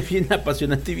desmadre bien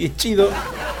apasionante y bien chido.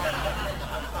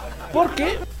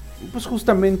 Porque, pues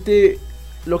justamente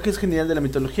lo que es genial de la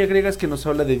mitología griega es que nos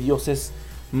habla de dioses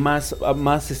más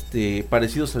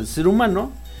parecidos al ser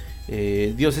humano.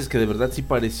 dioses que de verdad sí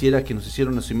pareciera que nos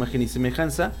hicieron a su imagen y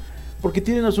semejanza, porque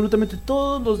tienen absolutamente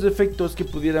todos los defectos que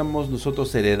pudiéramos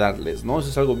nosotros heredarles, ¿no? Eso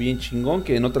es algo bien chingón,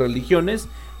 que en otras religiones,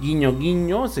 guiño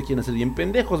guiño, se quieren hacer bien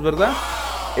pendejos, ¿verdad?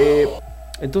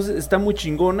 Entonces está muy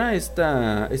chingona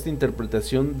esta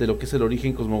interpretación de lo que es el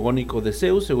origen cosmogónico de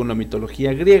Zeus según la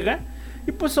mitología griega.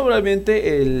 Y pues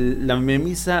obviamente la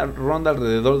memisa ronda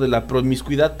alrededor de la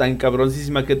promiscuidad tan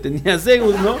cabroncísima que tenía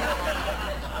Zeus, ¿no?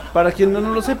 Para quienes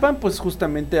no lo sepan, pues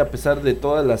justamente a pesar de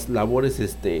todas las labores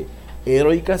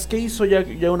heroicas que hizo ya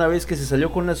una vez que se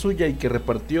salió con la suya y que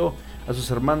repartió a sus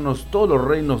hermanos todos los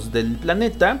reinos del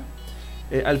planeta,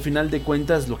 al final de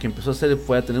cuentas lo que empezó a hacer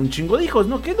fue a tener un chingo de hijos,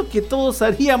 ¿no? Que es lo que todos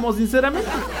haríamos sinceramente.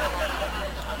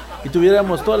 Y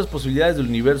tuviéramos todas las posibilidades del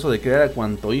universo de crear a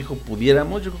cuanto hijo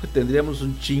pudiéramos, yo creo que tendríamos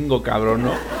un chingo cabrón,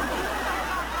 ¿no?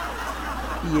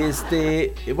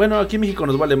 Y bueno, aquí en México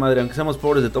nos vale madre, aunque seamos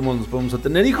pobres de todos modos nos podemos a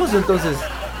tener hijos, entonces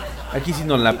aquí sí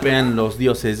nos la pean los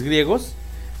dioses griegos.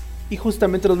 Y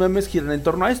justamente los memes giran en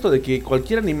torno a esto, de que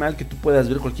cualquier animal que tú puedas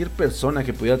ver, cualquier persona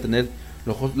que pudiera tener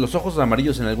los ojos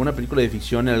amarillos en alguna película de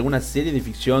ficción, en alguna serie de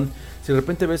ficción, si de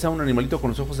repente ves a un animalito con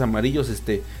los ojos amarillos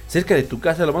cerca de tu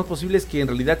casa, lo más posible es que en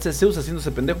realidad sea Zeus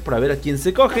haciéndose pendejo para ver a quién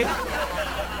se coge.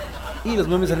 Y los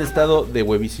memes han estado de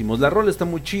huevísimos. La rola está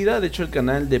muy chida, de hecho el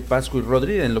canal de Pascu y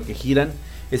Rodri en lo que giran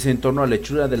es en torno a la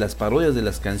hechura de las parodias de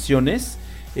las canciones.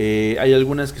 Hay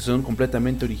algunas que son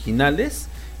completamente originales.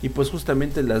 Y pues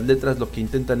justamente las letras lo que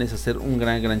intentan es hacer un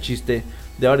gran chiste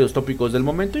de varios tópicos del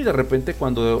momento. Y de repente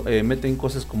cuando meten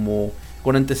cosas como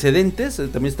con antecedentes,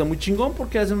 también está muy chingón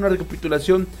porque hacen una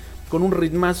recapitulación con un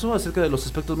ritmazo acerca de los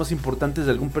aspectos más importantes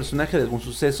de algún personaje, de algún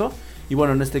suceso. Y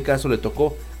bueno, en este caso le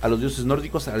tocó a los dioses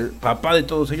nórdicos, al papá de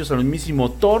todos ellos, al mismísimo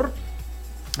Thor,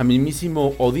 al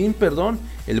mismísimo Odín, perdón,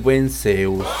 el buen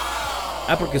Zeus.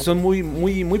 Porque son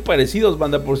muy parecidos,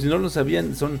 banda, por si no lo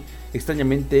sabían, son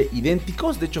extrañamente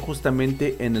idénticos. De hecho,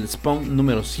 justamente en el Spawn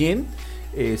número 100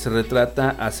 se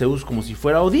retrata a Zeus como si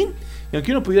fuera Odín. Y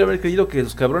aunque uno pudiera haber creído que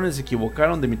los cabrones se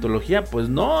equivocaron de mitología, pues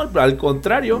no, al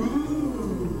contrario.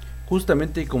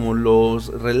 Justamente como los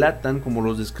relatan, como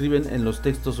los describen en los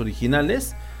textos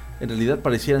originales, en realidad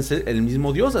parecieran ser el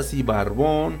mismo dios, así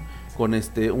barbón, con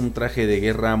un traje de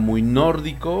guerra muy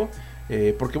nórdico.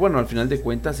 Porque bueno, al final de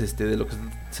cuentas de lo que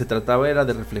se trataba era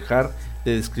de reflejar,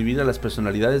 de describir a las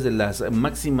personalidades de las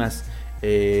máximas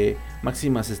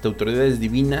autoridades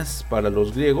divinas para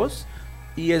los griegos.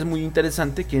 Y es muy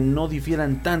interesante que no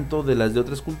difieran tanto de las de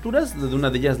otras culturas, de una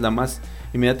de ellas la más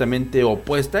inmediatamente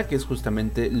opuesta, que es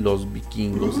justamente los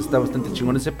vikingos. Está bastante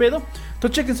chingón ese pedo.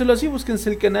 Entonces chéquenselo así, búsquense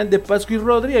el canal de Pascu y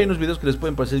Rodri, hay unos videos que les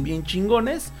pueden parecer bien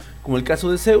chingones, como el caso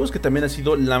de Zeus, que también ha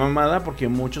sido la mamada, porque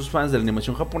muchos fans de la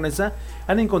animación japonesa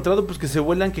han encontrado pues que se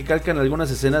vuelan, que calcan algunas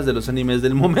escenas de los animes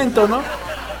del momento, ¿no?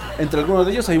 Entre algunos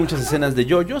de ellos hay muchas escenas de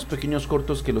yoyos, pequeños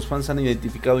cortos que los fans han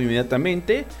identificado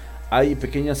inmediatamente. Hay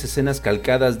pequeñas escenas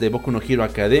calcadas de Boku no Hero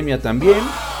Academia también.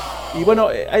 Y bueno,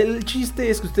 el chiste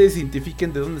es que ustedes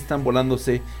identifiquen de dónde están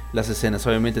volándose las escenas.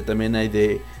 Obviamente también hay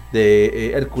de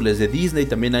Hércules de Disney,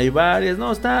 también hay varias.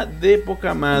 No, está de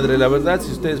poca madre, la verdad.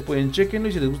 Si ustedes pueden, chequenlo.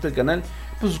 Y si les gusta el canal,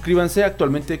 pues suscríbanse.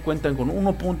 Actualmente cuentan con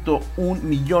 1.1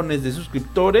 millones de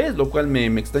suscriptores, lo cual me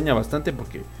extraña bastante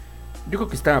porque yo creo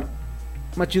que está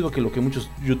más chido que lo que muchos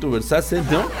youtubers hacen,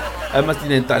 ¿no? Además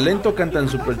tienen talento, cantan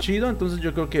súper chido. Entonces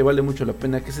yo creo que vale mucho la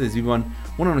pena que se desvivan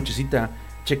una nochecita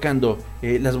checando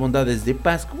las bondades de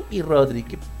Pascu y Rodri.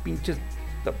 Que pinches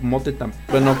mote tan...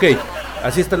 Bueno, ok,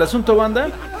 así está el asunto,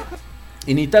 banda.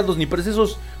 Y ni tardos ni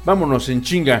precisos, vámonos en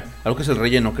chinga a lo que es el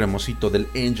relleno cremosito del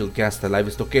Angel Cast Live.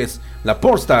 Esto que es la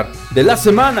Pornstar de la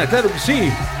semana, claro que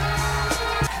sí.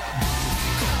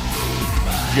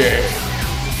 Yeah.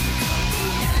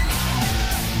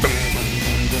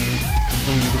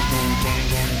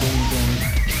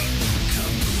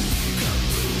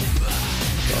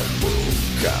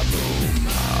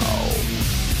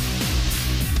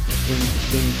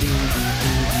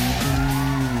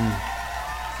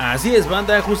 Así es,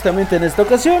 banda, justamente en esta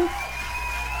ocasión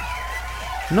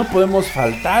no podemos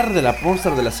faltar de la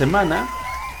Pornstar de la semana.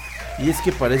 Y es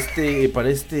que para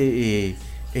este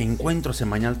encuentro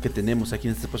semanal que tenemos aquí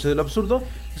en este espacio del absurdo,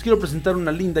 les quiero presentar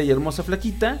una linda y hermosa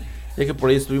flaquita, ya que por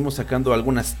ahí estuvimos sacando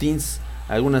algunas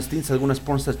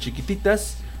Pornstars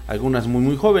chiquititas, algunas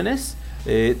muy jóvenes.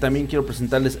 También quiero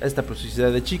presentarles a esta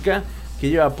preciosidad de chica que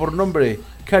lleva por nombre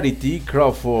Charity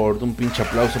Crawford. Un pinche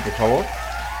aplauso, por favor.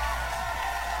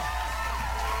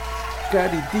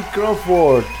 Charity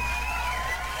Crawford.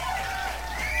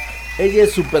 Ella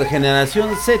es super generación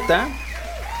Z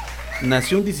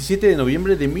nació un 17 de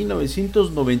noviembre de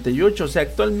 1998. O sea,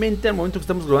 actualmente, al momento que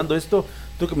estamos grabando esto,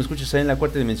 tú que me escuchas ahí en la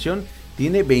cuarta dimensión,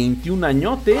 tiene 21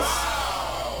 añotes.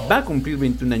 Va a cumplir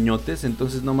 21 añotes.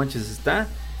 Entonces, no manches, está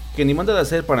que ni manda de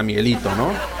hacer para Miguelito,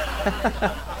 ¿no?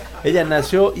 Ella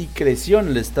nació y creció en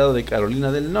el estado de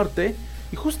Carolina del Norte.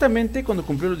 Y justamente cuando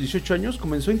cumplió los 18 años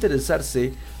comenzó a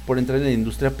interesarse por entrar en la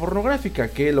industria pornográfica.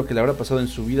 ¿Qué es lo que le habrá pasado en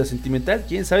su vida sentimental?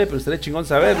 ¿Quién sabe? Pero estaría chingón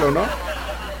saberlo, ¿no?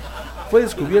 Fue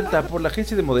descubierta por la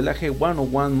agencia de modelaje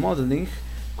 101 Modeling,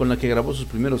 con la que grabó sus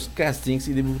primeros castings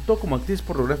y debutó como actriz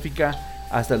pornográfica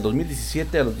hasta el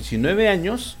 2017 a los 19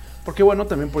 años. Porque bueno,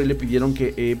 también por ahí le pidieron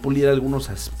que puliera algunos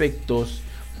aspectos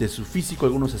de su físico,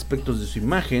 algunos aspectos de su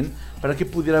imagen, para que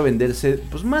pudiera venderse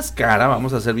pues más cara.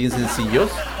 Vamos a ser bien sencillos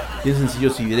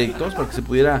y directos, para que se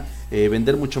pudiera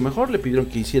vender mucho mejor. Le pidieron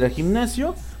que hiciera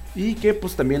gimnasio y que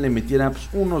pues también le metiera pues,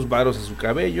 unos varos a su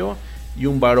cabello y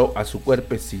un varo a su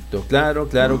cuerpecito. Claro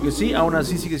que sí. Aún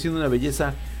así sigue siendo una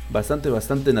belleza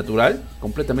bastante natural,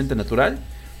 completamente natural.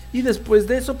 Y después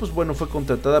de eso, pues bueno, fue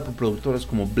contratada por productoras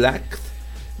como Black,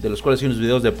 de los cuales hay unos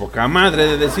videos de poca madre,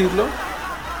 de decirlo,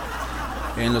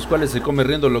 en los cuales se come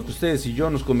riendo lo que ustedes y yo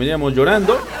nos comeríamos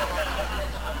llorando.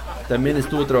 También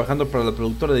estuvo trabajando para la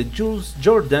productora de Jules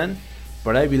Jordan,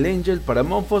 para Evil Angel, para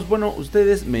Monfos. Bueno,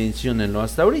 ustedes menciónenlo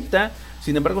hasta ahorita.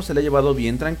 Sin embargo, se la ha llevado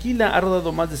bien tranquila. Ha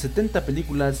rodado más de 70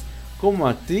 películas como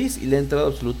actriz y le ha entrado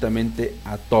absolutamente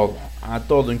a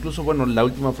todo. Incluso, bueno, La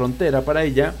Última Frontera para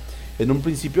ella, en un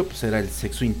principio, pues era el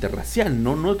sexo interracial,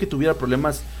 ¿no? No que tuviera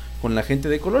problemas con la gente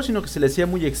de color, sino que se le hacía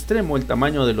muy extremo el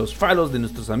tamaño de los falos de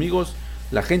nuestros amigos,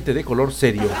 la gente de color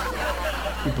serio.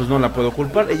 Y pues no la puedo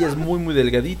culpar, ella es muy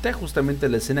delgadita. Justamente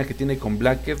la escena que tiene con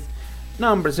Blackhead,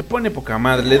 no hombre, se pone poca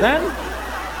madre, le dan.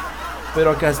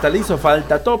 Pero acá hasta le hizo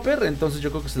falta topper. Entonces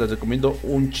yo creo que se las recomiendo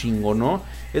un chingo, ¿no?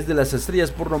 Es de las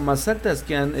estrellas porno más altas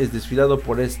que han desfilado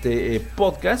por este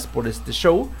podcast, por este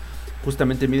show.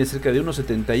 Justamente mide cerca de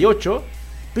 1.78,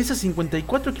 pesa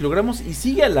 54 kilogramos y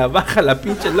sigue a la baja la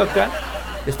pinche loca.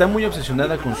 Está muy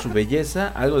obsesionada con su belleza.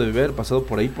 Algo debe haber pasado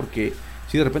por ahí, porque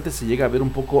si de repente se llega a ver un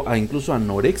poco incluso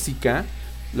anoréxica,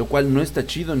 lo cual no está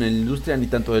chido en la industria ni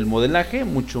tanto del modelaje,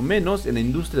 mucho menos en la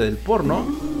industria del porno,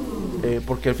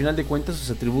 porque al final de cuentas sus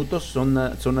atributos son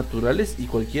naturales, y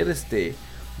cualquier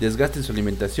desgaste en su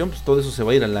alimentación, pues todo eso se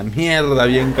va a ir a la mierda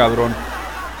bien cabrón.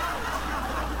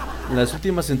 En las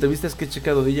últimas entrevistas que he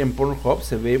checado de ella en Pornhub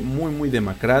se ve muy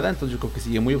demacrada. Entonces yo creo que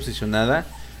sigue muy obsesionada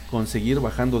con seguir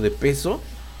bajando de peso.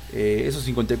 Esos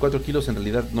 54 kilos en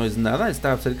realidad no es nada.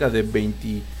 Está cerca de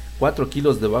 24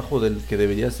 kilos debajo del que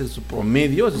debería ser su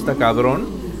promedio. Eso está cabrón.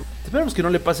 Esperemos que no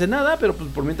le pase nada, pero pues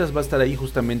por mientras va a estar ahí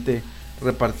justamente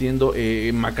repartiendo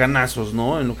macanazos,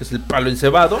 ¿no? En lo que es el palo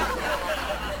encebado.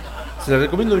 Se la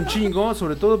recomiendo un chingo,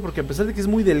 sobre todo porque a pesar de que es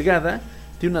muy delgada,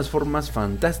 tiene unas formas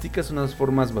fantásticas, unas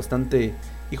formas bastante,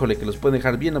 híjole, que los pueden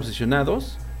dejar bien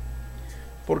obsesionados.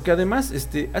 Porque además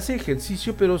hace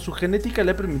ejercicio, pero su genética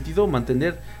le ha permitido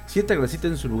mantener cierta grasita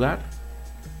en su lugar.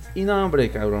 Y no, hombre,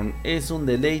 cabrón, es un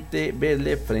deleite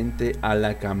verle frente a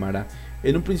la cámara.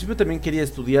 En un principio también quería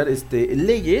estudiar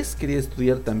leyes, quería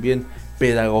estudiar también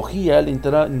pedagogía, le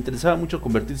interesaba mucho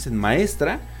convertirse en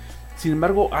maestra. Sin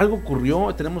embargo, algo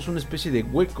ocurrió, tenemos una especie de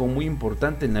hueco muy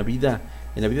importante en la vida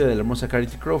de la hermosa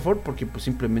Charity Crawford, porque pues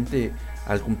simplemente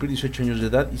al cumplir 18 años de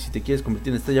edad, y si te quieres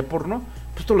convertir en estrella porno,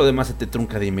 pues todo lo demás se te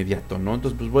trunca de inmediato, ¿no?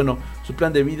 Entonces pues bueno, su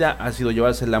plan de vida ha sido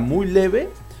llevársela muy leve.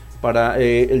 Para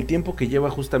el tiempo que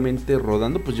lleva justamente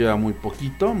rodando, pues lleva muy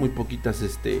poquitas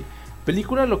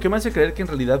películas, lo que me hace creer que en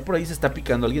realidad por ahí se está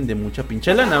picando alguien de mucha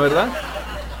pinche lana, ¿verdad?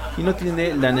 Y no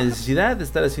tiene la necesidad de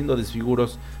estar haciendo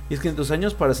desfiguros. Y es que en 2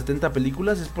 años para 70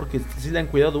 películas es porque sí le han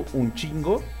cuidado un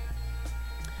chingo.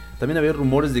 También había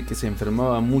rumores de que se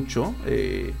enfermaba mucho.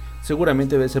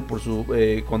 Seguramente debe ser por su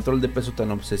control de peso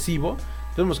tan obsesivo.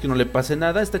 Esperemos que no le pase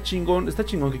nada. Está chingón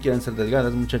que quieran ser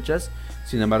delgadas, muchachas.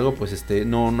 Sin embargo, pues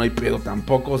no hay pedo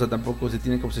tampoco. O sea, tampoco se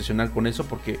tiene que obsesionar con eso,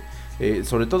 porque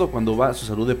sobre todo cuando va su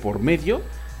salud de por medio,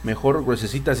 mejor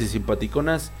gruesecitas y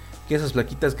simpaticonas que esas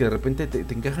flaquitas que de repente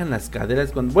te encajan las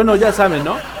caderas cuando... Bueno, ya saben,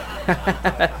 ¿no?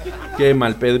 Qué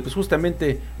mal pedo. Pues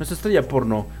justamente nuestra estrella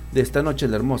porno de esta noche,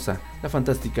 la hermosa, la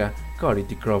fantástica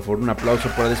Charity Crawford. Un aplauso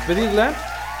para despedirla.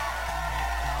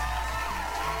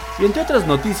 Y entre otras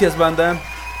noticias, banda,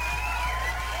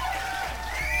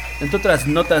 entre otras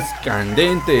notas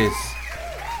candentes,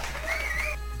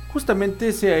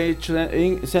 justamente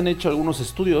se han hecho algunos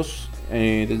estudios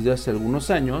desde hace algunos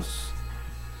años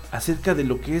acerca de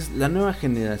lo que es la nueva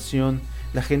generación,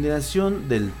 la generación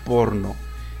del porno.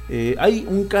 Hay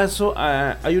un caso,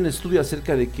 hay un estudio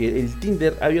acerca de que el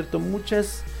Tinder ha abierto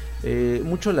muchas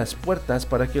mucho las puertas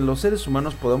para que los seres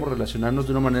humanos podamos relacionarnos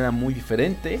de una manera muy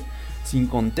diferente, sin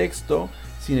contexto,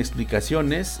 sin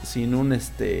explicaciones, sin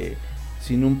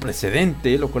un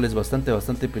precedente, lo cual es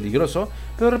bastante peligroso.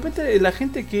 Pero de repente la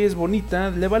gente que es bonita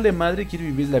le vale madre y quiere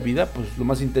vivir la vida pues lo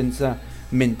más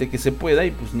intensamente que se pueda,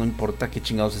 y pues no importa qué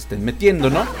chingados estén metiendo,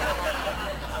 ¿no?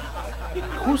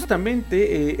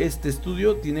 Justamente este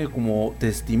estudio tiene como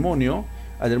testimonio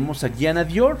a la hermosa Gianna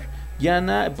Dior.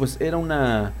 Gianna pues era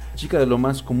una chica de lo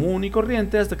más común y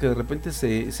corriente, hasta que de repente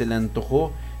se le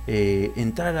antojó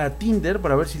entrar a Tinder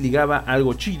para ver si ligaba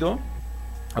algo chido.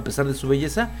 A pesar de su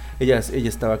belleza, ella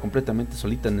estaba completamente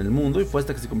solita en el mundo, y fue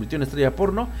hasta que se convirtió en estrella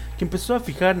porno que empezó a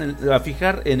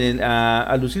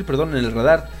lucir en el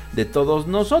radar de todos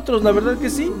nosotros. La verdad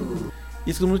que sí. Y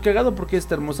es muy cagado porque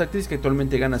esta hermosa actriz, que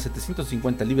actualmente gana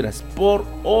 750 libras por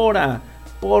hora,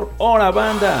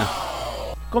 banda,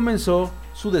 comenzó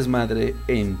su desmadre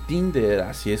en Tinder,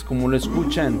 así es como lo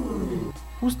escuchan.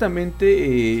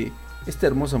 Justamente esta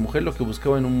hermosa mujer lo que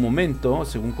buscaba en un momento,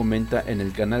 según comenta en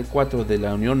el canal 4 de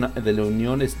la Unión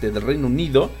del Reino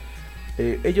Unido,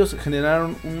 ellos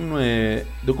generaron un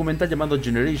documental llamado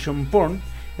Generation Porn,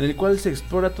 en el cual se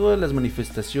explora todas las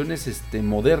manifestaciones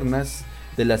modernas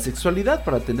de la sexualidad,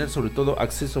 para tener sobre todo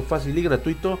acceso fácil y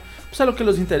gratuito pues a lo que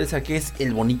les interesa, que es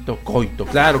el bonito coito.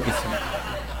 Claro que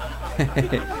sí.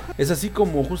 Es así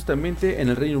como justamente en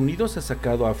el Reino Unido se ha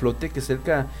sacado a flote que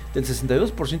cerca del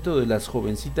 62% de las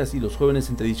jovencitas y los jóvenes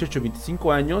entre 18 y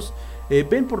 25 años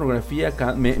ven pornografía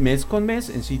mes con mes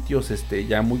en sitios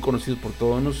ya muy conocidos por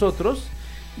todos nosotros,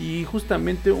 y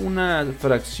justamente una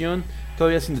fracción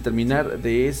todavía sin determinar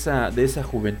de esa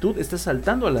juventud está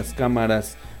saltando a las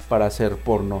cámaras para hacer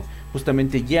porno.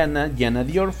 Justamente Gianna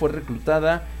Dior fue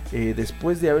reclutada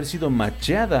después de haber sido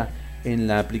matcheada en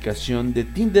la aplicación de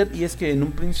Tinder, y es que en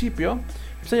un principio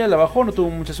pues ella la bajó, no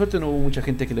tuvo mucha suerte, no hubo mucha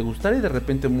gente que le gustara, y de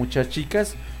repente muchas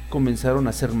chicas comenzaron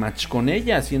a hacer match con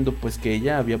ella, haciendo pues que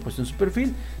ella había puesto en su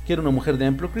perfil que era una mujer de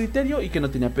amplio criterio y que no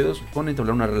tenía pedos con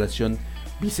entablar una relación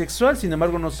bisexual. Sin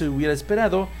embargo, no se hubiera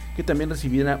esperado que también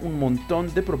recibiera un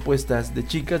montón de propuestas de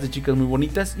chicas muy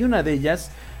bonitas, y una de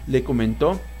ellas le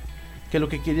comentó que lo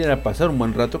que quería era pasar un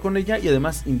buen rato con ella y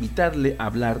además invitarle a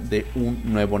hablar de un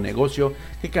nuevo negocio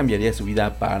que cambiaría su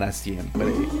vida para siempre.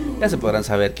 Ya se podrán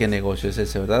saber qué negocio es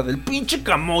ese, ¿verdad? El pinche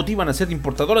camote. Iban a ser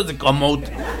importadoras de camote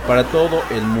para todo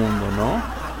el mundo, ¿no?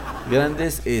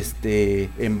 Grandes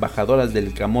embajadoras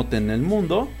del camote en el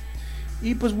mundo.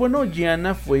 Y pues bueno,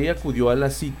 Gianna acudió a la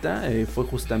cita,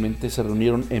 se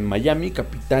reunieron en Miami,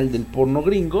 capital del porno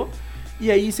gringo. Y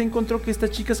ahí se encontró que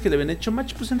estas chicas que le habían hecho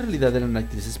match pues en realidad eran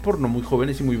actrices porno, muy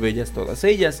jóvenes y muy bellas todas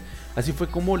ellas. Así fue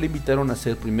como le invitaron a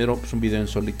hacer primero pues un video en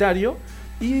solitario,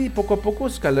 y poco a poco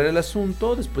escalar el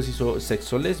asunto. Después hizo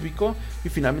sexo lésbico y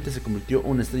finalmente se convirtió en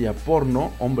una estrella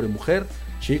porno, hombre-mujer,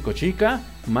 chico-chica,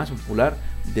 más popular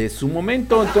de su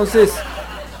momento. Entonces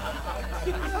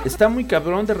está muy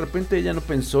cabrón. De repente ella no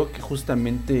pensó que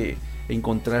justamente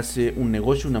encontrarse un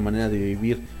negocio, una manera de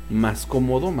vivir más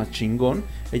cómodo, más chingón.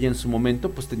 Ella en su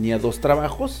momento pues tenía 2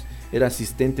 trabajos, era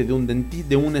asistente de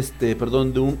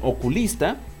un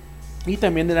oculista, y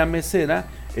también era mesera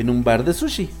en un bar de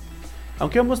sushi.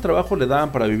 Aunque ambos trabajos le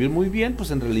daban para vivir muy bien, pues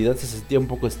en realidad se sentía un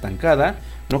poco estancada,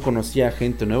 no conocía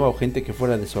gente nueva o gente que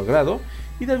fuera de su agrado,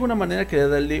 y de alguna manera quería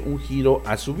darle un giro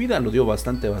a su vida. Lo dio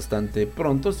bastante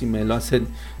pronto. Si me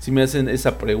hacen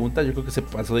esa pregunta, yo creo que se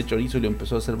pasó de chorizo y lo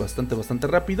empezó a hacer bastante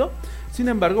rápido. Sin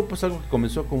embargo, pues algo que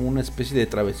comenzó como una especie de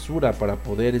travesura para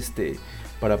poder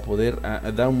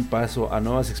dar un paso a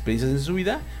nuevas experiencias en su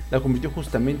vida, la convirtió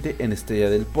justamente en estrella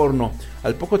del porno.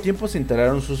 Al poco tiempo se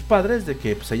enteraron sus padres de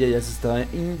que pues ella ya se estaba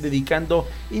dedicando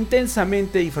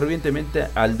intensamente y fervientemente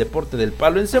al deporte del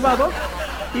palo encebado,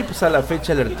 y pues a la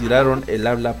fecha le retiraron el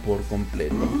habla por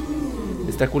completo.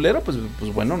 Está culero, pues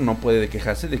bueno, no puede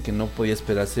quejarse de que no podía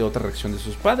esperarse otra reacción de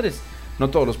sus padres. No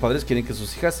todos los padres quieren que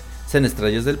sus hijas sean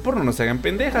estrellas del porno, no se hagan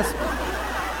pendejas.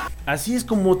 Así es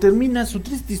como termina su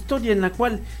triste historia, en la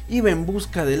cual iba en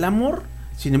busca del amor.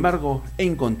 Sin embargo,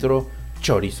 encontró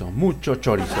chorizo, mucho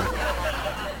chorizo.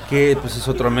 Que pues es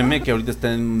otro meme que ahorita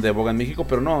está de boga en México,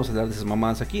 pero no vamos a hablar de esas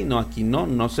mamadas aquí.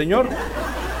 No señor.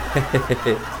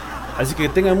 Así que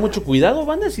tengan mucho cuidado,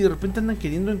 banda, si de repente andan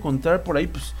queriendo encontrar por ahí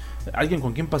pues alguien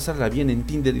con quien pasarla bien en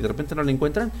Tinder y de repente no la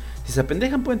encuentran. Si se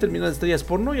apendejan pueden terminar de estrellas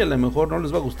porno, y a lo mejor no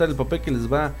les va a gustar el papel que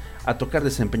les va a tocar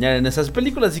desempeñar en esas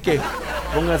películas. Así que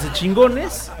pónganse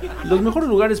chingones. Los mejores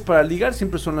lugares para ligar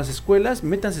siempre son las escuelas.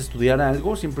 Métanse a estudiar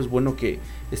algo, siempre es bueno que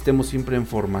estemos siempre en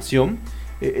formación.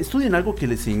 Estudien algo que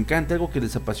les encante, algo que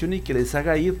les apasione y que les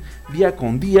haga ir día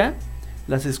con día.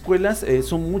 las escuelas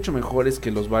son mucho mejores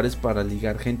que los bares para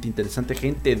ligar gente interesante,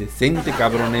 gente decente,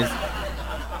 cabrones.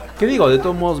 Que digo, de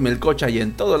todos modos melcocha hay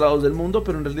en todos lados del mundo,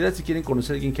 pero en realidad si quieren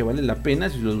conocer a alguien que vale la pena,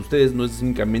 si lo de ustedes no es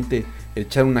únicamente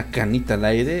echar una canita al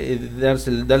aire,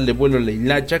 darle vuelo a la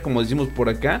hilacha, como decimos por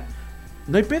acá,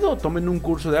 no hay pedo, tomen un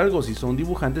curso de algo. Si son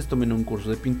dibujantes, tomen un curso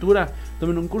de pintura,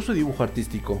 tomen un curso de dibujo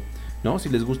artístico, ¿no? Si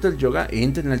les gusta el yoga,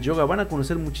 entren al yoga, van a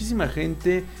conocer muchísima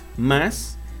gente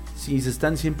más si se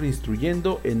están siempre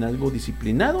instruyendo en algo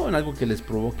disciplinado, en algo que les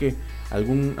provoque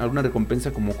alguna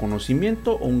recompensa como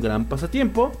conocimiento o un gran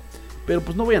pasatiempo. Pero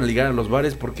pues no vayan a ligar a los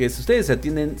bares, porque si ustedes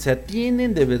se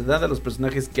atienen de verdad a los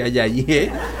personajes que hay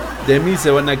allí, de mí se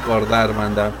van a acordar,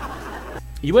 banda.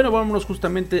 Y bueno, vámonos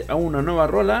justamente a una nueva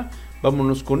rola.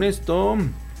 Vámonos con esto.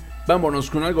 Vámonos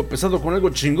con algo pesado, con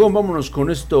algo chingón. Vámonos con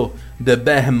esto de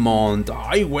Behemoth.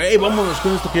 Ay, güey, vámonos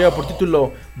con esto que lleva por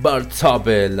título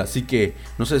Bartzabel. Así que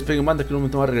no se despeguen, banda, que en un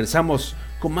momento más regresamos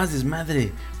con más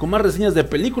desmadre, con más reseñas de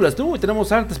películas.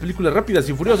 Tenemos hartas películas rápidas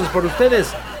y furiosas para ustedes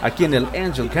aquí en el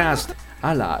Angel Cast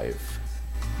Alive.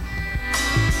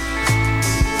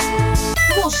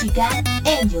 Música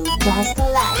Angel Cast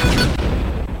Alive.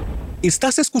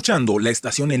 Estás escuchando la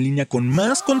estación en línea con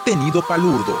más contenido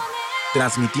palurdo,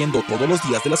 transmitiendo todos los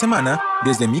días de la semana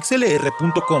desde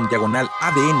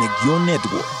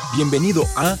mixlr.com/ADN-Network. Bienvenido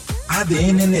a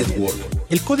ADN Network,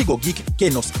 el código geek que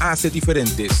nos hace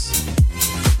diferentes.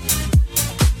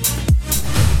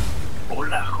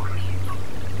 Hola, Jorgito.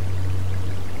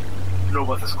 ¿No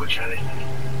vas a escuchar el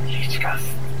Lichcast?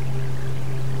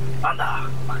 Anda,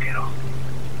 vaquero.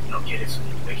 ¿No quieres un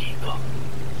jueguito?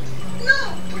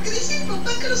 No, porque dice mi papá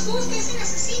que los juegos te hacen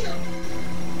asesino.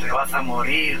 Te vas a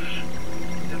morir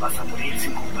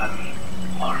sin jugar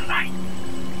Fortnite.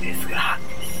 Es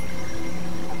gratis,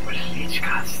 como el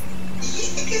Lichcast.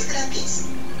 ¿Dijiste que es gratis?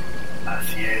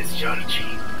 Así es,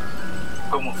 Georgie,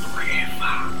 como tu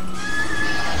jefa.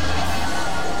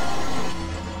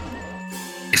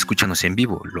 Escúchanos en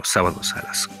vivo los sábados a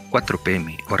las 4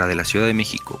 p.m. hora de la Ciudad de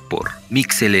México por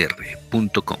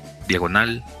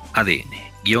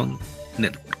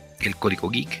mixlr.com/ADN-Network, el código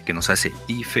geek que nos hace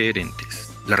diferentes.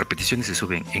 Las repeticiones se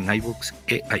suben en iVoox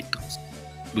e iTunes.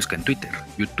 Busca en Twitter,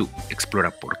 YouTube,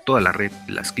 explora por toda la red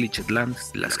las Glitched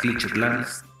Lands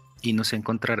y nos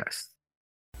encontrarás.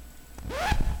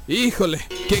 Híjole,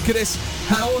 ¿qué crees?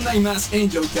 Aún hay más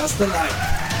Angel Cast Alive.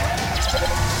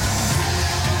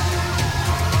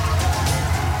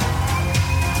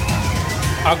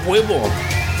 ¡A huevo!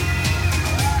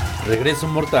 Regreso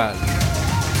mortal.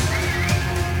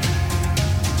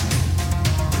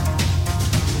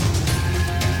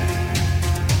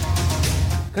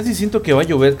 Casi siento que va a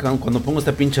llover cuando pongo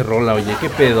esta pinche rola, oye, qué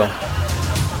pedo.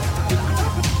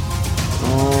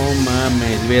 No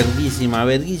mames, verguísima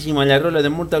la rola de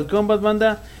Mortal Kombat,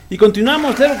 banda. Y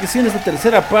continuamos, claro que sí, en esta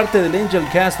tercera parte del Angel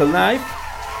Cast Alive.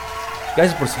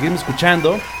 Gracias por seguirme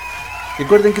escuchando.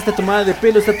 Recuerden que esta tomada de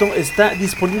pelo está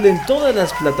disponible en todas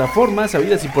las plataformas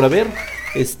habidas y por haber.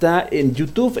 Está en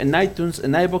YouTube, en iTunes,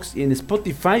 en iVoox y en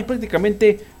Spotify.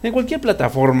 Prácticamente en cualquier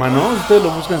plataforma, ¿no? Si ustedes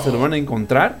lo buscan se lo van a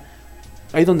encontrar.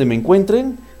 Ahí donde me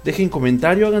encuentren, dejen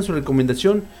comentario, hagan su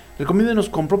recomendación. Recomiéndenos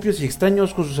con propios y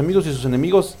extraños, con sus amigos y sus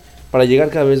enemigos, para llegar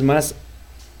cada vez más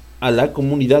a la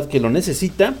comunidad que lo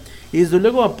necesita. Y desde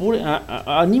luego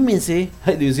anímense,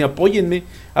 apóyenme,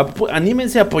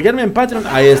 anímense a apoyarme en Patreon.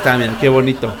 Ahí está, miren, qué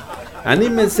bonito.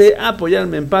 Anímense a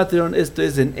apoyarme en Patreon. Esto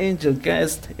es en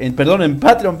Angelcast, en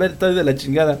Patreon, estoy de la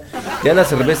chingada. Ya la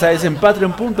cerveza es en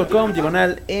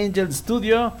patreon.com/Angel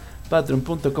Studio.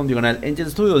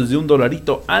 Patreon.com/Angel Studio. Desde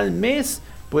 $1 al mes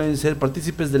pueden ser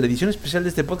partícipes de la edición especial de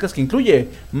este podcast, que incluye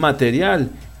material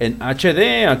en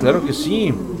HD, claro que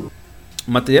sí,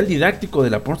 material didáctico de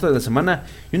la porta de la semana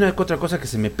y una que otra cosa que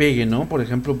se me pegue, ¿no? Por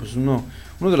ejemplo, pues uno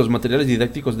de los materiales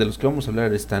didácticos de los que vamos a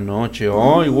hablar esta noche.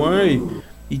 ¡Ay, güey!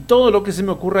 Y todo lo que se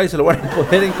me ocurra ahí se lo van a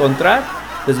poder encontrar.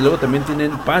 Desde luego también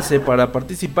tienen pase para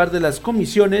participar de las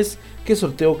comisiones que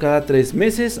sorteo cada 3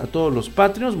 meses a todos los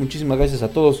Patreons. Muchísimas gracias a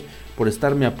todos por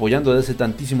estarme apoyando desde hace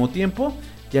tantísimo tiempo.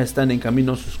 Ya están en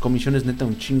camino sus comisiones, neta,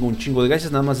 un chingo de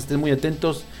gracias. Nada más estén muy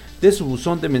atentos de su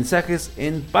buzón de mensajes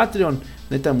en Patreon.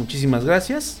 Neta, muchísimas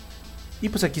gracias. Y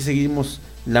pues aquí seguimos,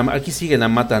 aquí sigue la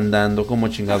mata andando, como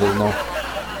chingados no.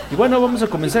 Y bueno, vamos a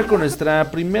comenzar con nuestra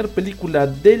primer película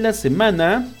de la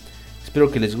semana.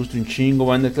 Espero que les guste un chingo,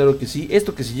 banda, claro que sí.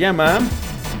 Esto que se llama...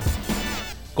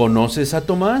 ¿Conoces a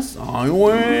Tomás? ¡Ay,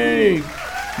 güey!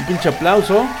 Un pinche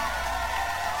aplauso.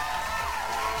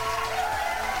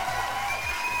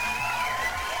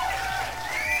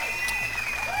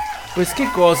 Pues qué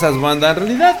cosas, banda. En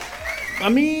realidad, a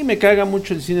mí me caga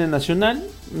mucho el cine nacional.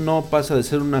 No pasa de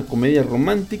ser una comedia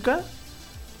romántica.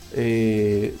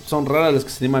 Son raras las que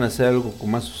se animan a hacer algo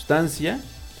con más sustancia.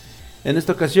 En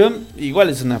esta ocasión, igual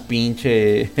es una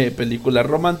pinche película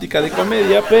romántica de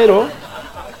comedia, pero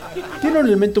tiene un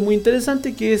elemento muy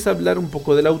interesante que es hablar un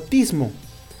poco del autismo.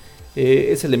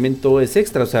 Ese elemento es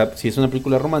extra, o sea, si es una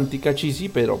película romántica, cheesy,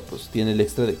 pero pues tiene el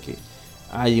extra de que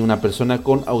hay una persona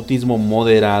con autismo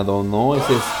moderado, ¿no?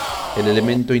 Ese es el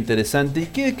elemento interesante. ¿Y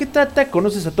qué trata?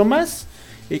 ¿Conoces a Tomás?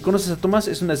 ¿Conoces a Tomás?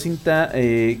 Es una cinta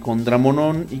con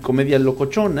dramonón y comedia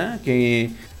locochona,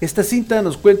 que esta cinta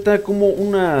nos cuenta como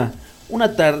una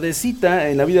tardecita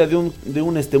en la vida de un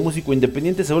músico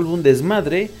independiente se vuelve un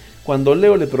desmadre cuando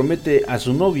Leo le promete a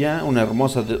su novia, una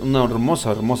hermosa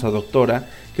doctora,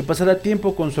 que pasará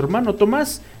tiempo con su hermano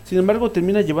Tomás. Sin embargo,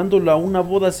 termina llevándolo a una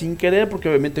boda sin querer, porque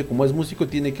obviamente como es músico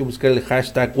tiene que buscar el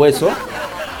hashtag hueso.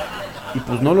 Y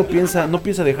pues no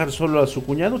piensa dejar solo a su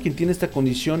cuñado, quien tiene esta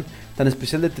condición tan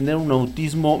especial de tener un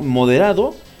autismo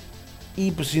moderado. Y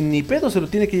pues sin ni pedo se lo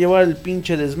tiene que llevar al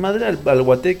pinche desmadre, al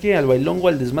guateque, al bailongo,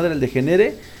 al desmadre, al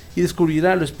degenere. Y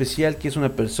descubrirá lo especial que es una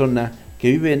persona que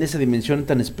vive en esa dimensión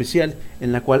tan especial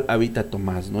en la cual habita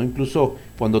Tomás, ¿no? Incluso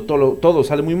cuando todo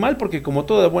sale muy mal, porque como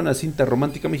toda buena cinta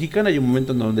romántica mexicana hay un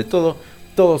momento en donde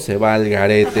todo se va al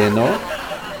garete, ¿no?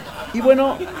 Y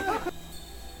bueno,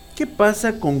 ¿qué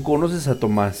pasa con Conoces a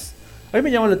Tomás? A mí me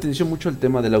llama la atención mucho el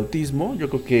tema del autismo. Yo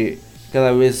creo que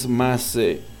cada vez más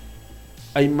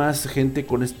hay más gente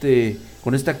con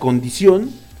esta condición.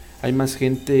 Hay más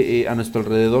gente a nuestro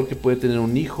alrededor que puede tener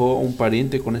un hijo o un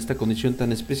pariente con esta condición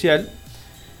tan especial.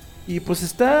 Y pues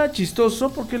está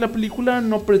chistoso porque la película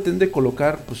no pretende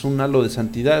colocar pues un halo de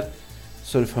santidad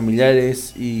sobre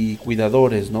familiares y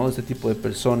cuidadores, ¿no? Este tipo de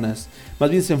personas.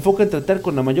 Más bien se enfoca en tratar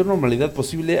con la mayor normalidad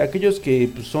posible a aquellos que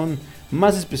pues, son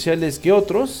más especiales que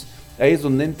otros. Ahí es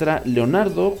donde entra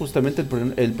Leonardo, justamente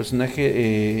el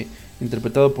personaje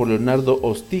interpretado por Leonardo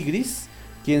Ostigris,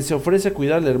 quien se ofrece a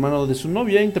cuidar al hermano de su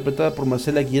novia, interpretada por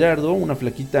Marcela Girardo, una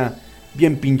flaquita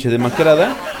bien pinche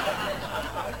demacrada,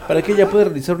 para que ella pueda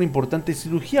realizar una importante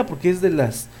cirugía, porque es de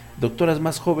las doctoras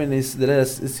más jóvenes, de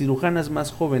las cirujanas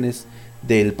más jóvenes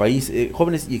del país,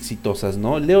 jóvenes y exitosas,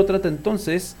 ¿no? Leo trata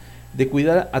entonces de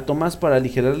cuidar a Tomás para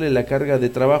aligerarle la carga de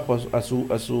trabajo a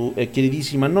su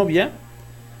queridísima novia.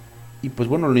 Y pues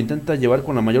bueno, lo intenta llevar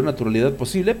con la mayor naturalidad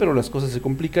posible, pero las cosas se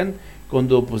complican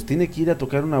cuando pues tiene que ir a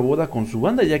tocar una boda con su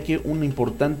banda, ya que un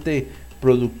importante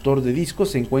productor de discos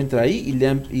se encuentra ahí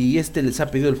y les ha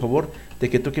pedido el favor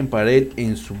de que toquen para él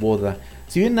en su boda.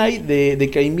 Si bien hay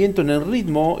decaimiento en el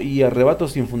ritmo y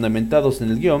arrebatos infundamentados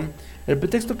en el guión, el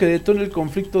pretexto que detona el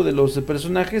conflicto de los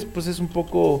personajes pues es un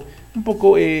poco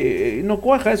no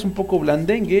cuaja, es un poco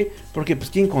blandengue, porque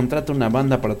pues quién contrata una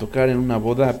banda para tocar en una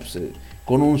boda pues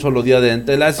con un solo día de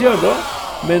antelación,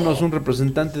 ¿no? Menos un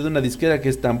representante de una disquera que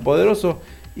es tan poderoso.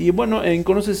 Y bueno, en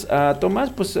Conoces a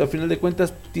Tomás, pues a final de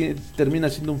cuentas termina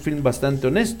siendo un film bastante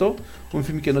honesto, un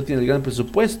film que no tiene el gran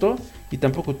presupuesto y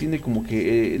tampoco tiene como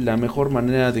que la mejor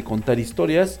manera de contar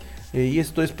historias, y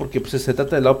esto es porque pues, se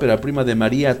trata de la ópera prima de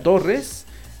María Torres,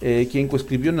 quien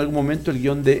coescribió en algún momento el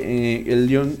guión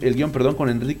con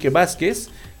Enrique Vázquez,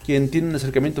 quien tiene un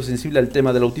acercamiento sensible al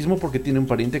tema del autismo porque tiene un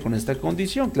pariente con esta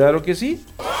condición, claro que sí.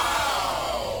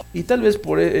 Y tal vez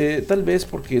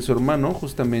porque su hermano,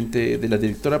 justamente de la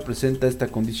directora, presenta esta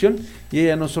condición y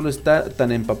ella no solo está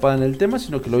tan empapada en el tema,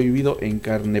 sino que lo ha vivido en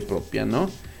carne propia, ¿no?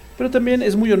 Pero también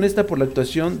es muy honesta por la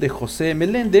actuación de José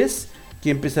Meléndez,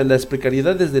 quien pese a las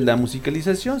precariedades de la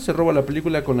musicalización, se roba la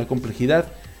película con la complejidad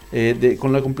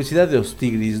con la complicidad de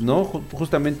Ostigris, ¿no?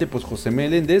 Justamente pues José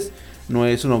Meléndez no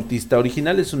es un autista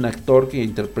original, es un actor que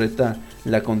interpreta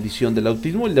la condición del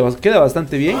autismo y le queda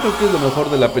bastante bien, creo que es lo mejor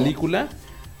de la película.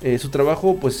 Su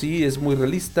trabajo pues sí es muy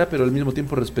realista, pero al mismo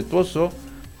tiempo respetuoso,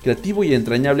 creativo y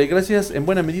entrañable, gracias en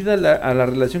buena medida a la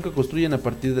relación que construyen a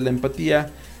partir de la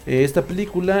empatía. Esta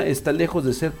película está lejos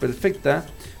de ser perfecta,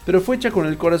 pero fue hecha con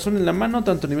el corazón en la mano,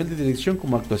 tanto a nivel de dirección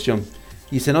como actuación.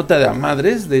 Y se nota de a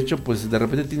madres, de hecho pues de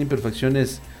repente tiene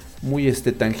imperfecciones muy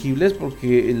tangibles,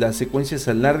 porque las secuencias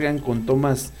se alargan con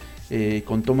tomas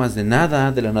de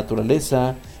nada, de la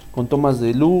naturaleza, con tomas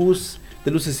de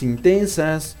luces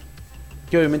intensas,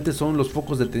 que obviamente son los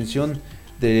focos de atención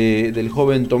del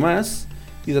joven Tomás,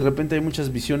 y de repente hay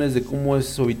muchas visiones de cómo es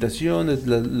su habitación,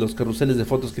 los carruseles de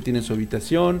fotos que tiene en su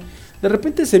habitación. De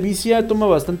repente se vicia, toma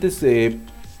bastantes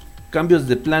cambios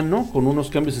de plano, con unos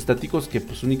cambios estáticos que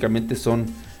pues únicamente son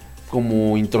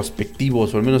como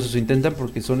introspectivos, o al menos eso intentan,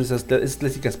 porque son esas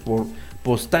clásicas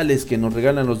postales que nos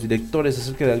regalan los directores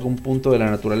acerca de algún punto de la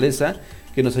naturaleza,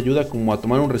 que nos ayuda como a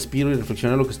tomar un respiro y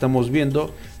reflexionar lo que estamos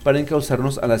viendo para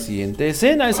encauzarnos a la siguiente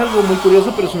escena. Es algo muy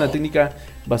curioso, pero es una técnica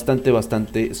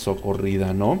bastante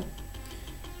socorrida, ¿no?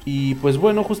 Y pues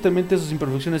bueno, justamente esas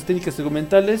imperfecciones técnicas y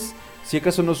documentales, si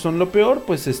acaso no son lo peor,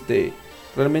 pues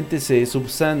realmente se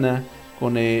subsana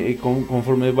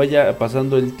conforme vaya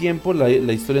pasando el tiempo. La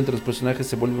historia entre los personajes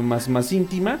se vuelve más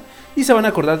íntima y se van a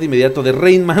acordar de inmediato de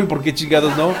Rain Man, porque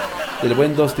chingados no, del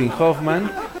buen Dustin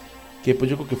Hoffman, que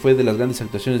pues yo creo que fue de las grandes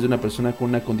actuaciones de una persona con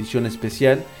una condición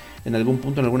especial en algún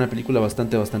punto, en alguna película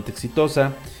bastante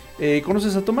exitosa.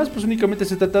 ¿Conoces a Tomás? Pues únicamente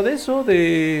se trata de eso,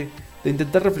 de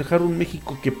intentar reflejar un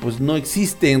México que pues no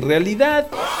existe en realidad.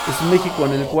 Es un México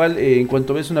en el cual en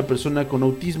cuanto ves una persona con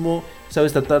autismo,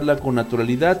 sabes tratarla con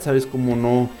naturalidad, sabes cómo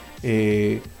no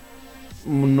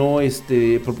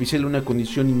propiciarle una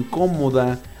condición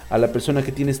incómoda a la persona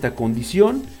que tiene esta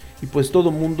condición. Y pues todo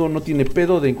mundo no tiene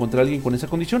pedo de encontrar a alguien con esa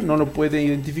condición, no lo puede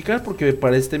identificar, porque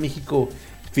para este México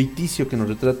ficticio que nos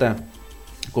retrata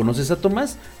Conoces a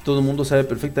Tomás, todo el mundo sabe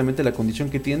perfectamente la condición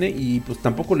que tiene y pues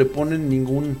tampoco le ponen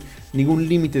ningún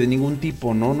límite de ningún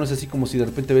tipo, ¿no? No es así como si de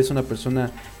repente ves a una persona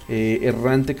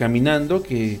errante caminando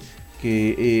que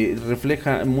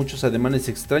refleja muchos ademanes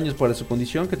extraños para su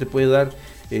condición, que te puede dar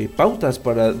pautas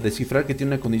para descifrar que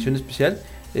tiene una condición especial.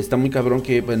 Está muy cabrón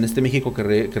que en este México que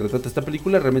retrata esta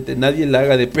película realmente nadie la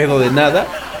haga de pedo de nada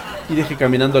y deje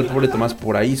caminando al pobre Tomás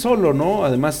por ahí solo, ¿no?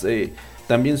 Además,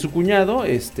 también su cuñado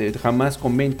jamás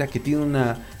comenta que tiene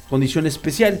una condición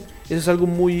especial. Eso es algo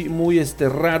muy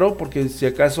raro, porque si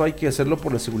acaso hay que hacerlo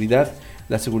por la seguridad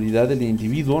del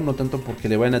individuo, no tanto porque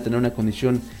le vayan a tener una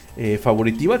condición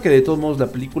favoritiva, que de todos modos la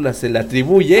película se le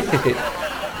atribuye.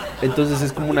 Entonces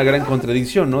es como una gran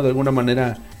contradicción, ¿no? De alguna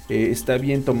manera está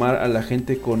bien tomar a la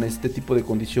gente con este tipo de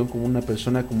condición como una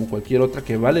persona como cualquier otra,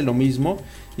 que vale lo mismo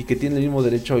y que tiene el mismo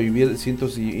derecho a vivir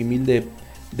cientos y mil de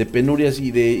penurias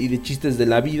y de chistes de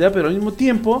la vida, pero al mismo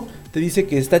tiempo te dice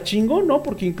que está chingón, ¿no?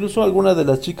 Porque incluso algunas de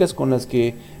las chicas con las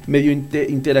que medio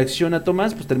interacciona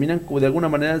Tomás, pues terminan de alguna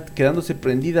manera quedándose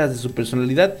prendidas de su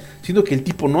personalidad, siendo que el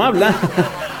tipo no habla.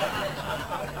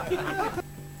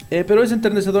 Pero es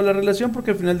enternecedor la relación,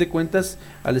 porque al final de cuentas,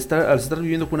 al estar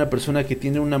viviendo con una persona que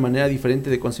tiene una manera diferente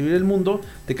de concebir el mundo,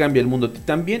 te cambia el mundo a ti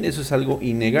también. Eso es algo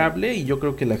innegable, y yo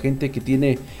creo que la gente que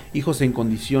tiene hijos en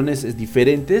condiciones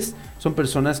diferentes son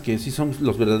personas que sí son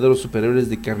los verdaderos superhéroes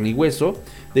de carne y hueso.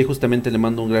 De ahí justamente le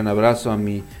mando un gran abrazo a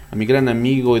mi gran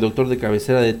amigo y doctor de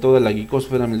cabecera de toda la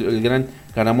geekosfera, el gran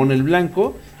Caramón el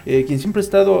Blanco, quien siempre ha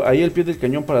estado ahí al pie del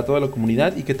cañón para toda la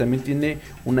comunidad, y que también tiene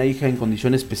una hija en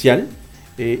condición especial.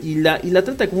 Y la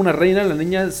trata como una reina. La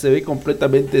niña se ve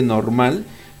completamente normal.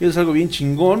 Eso es algo bien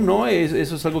chingón, ¿no?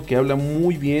 Eso es algo que habla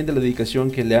muy bien de la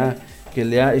dedicación que le ha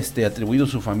atribuido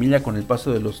su familia con el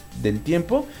paso del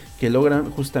tiempo, que logran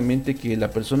justamente que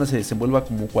la persona se desenvuelva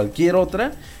como cualquier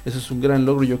otra. Eso es un gran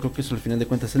logro. Yo creo que eso al final de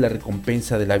cuentas es la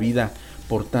recompensa de la vida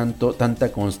por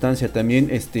tanta constancia.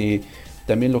 También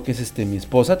lo que es mi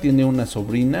esposa tiene una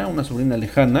sobrina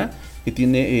lejana que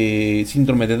tiene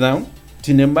síndrome de Down.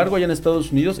 Sin embargo, allá en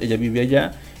Estados Unidos, ella vive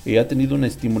allá, ha tenido una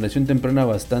estimulación temprana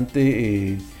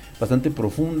bastante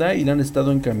profunda, y la han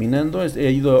estado encaminando. Ha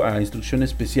ido a instrucción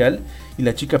especial, y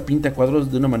la chica pinta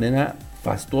cuadros de una manera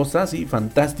fastuosa, sí,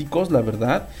 fantásticos, la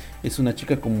verdad. Es una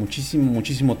chica con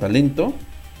muchísimo talento.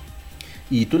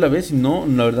 Y tú la ves y no,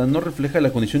 la verdad no refleja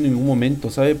la condición en ningún momento,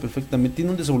 sabe perfectamente,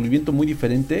 tiene un desenvolvimiento muy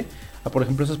diferente a, por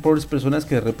ejemplo, esas pobres personas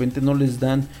que de repente no les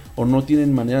dan o no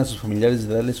tienen manera a sus familiares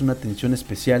de darles una atención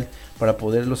especial para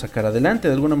poderlo sacar adelante.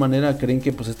 De alguna manera creen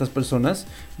que pues estas personas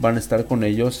van a estar con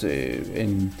ellos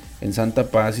en santa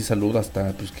paz y salud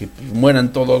hasta pues que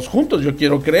mueran todos juntos, yo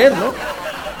quiero creer, ¿no?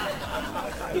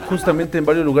 Y justamente en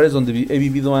varios lugares donde he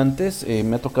vivido antes,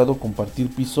 me ha tocado compartir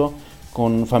piso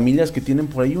con familias que tienen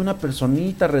por ahí una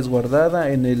personita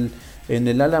resguardada en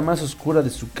el ala más oscura de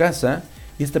su casa,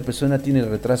 y esta persona tiene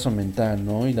retraso mental,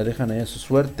 ¿no? Y la dejan ahí a su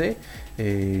suerte,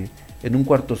 en un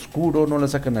cuarto oscuro, no la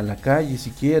sacan a la calle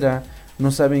siquiera,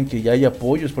 no saben que ya hay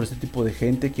apoyos por este tipo de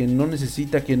gente, que no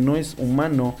necesita, que no es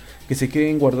humano, que se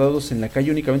queden guardados en la calle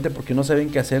únicamente porque no saben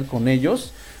qué hacer con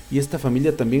ellos. Y esta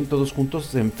familia también, todos juntos,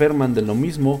 se enferman de lo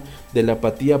mismo, de la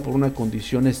apatía por una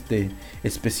condición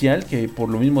especial, que por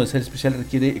lo mismo de ser especial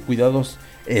requiere cuidados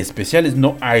especiales,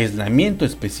 no aislamiento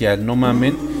especial, no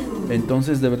mamen.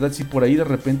 Entonces, de verdad, si por ahí de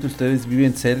repente ustedes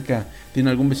viven cerca,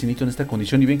 tienen algún vecinito en esta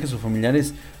condición y ven que sus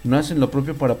familiares no hacen lo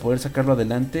propio para poder sacarlo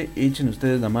adelante, echen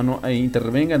ustedes la mano,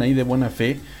 intervengan ahí de buena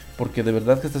fe, porque de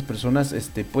verdad que estas personas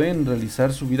pueden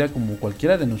realizar su vida como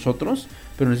cualquiera de nosotros,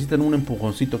 pero necesitan un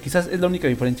empujoncito. Quizás es la única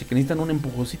diferencia, que necesitan un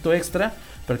empujoncito extra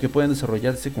para que puedan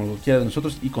desarrollarse como cualquiera de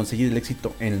nosotros y conseguir el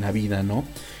éxito en la vida, ¿no?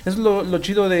 Es lo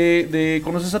chido de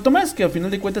Conoces a Tomás, que al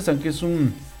final de cuentas, aunque es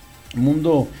un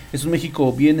mundo, es un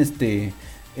México bien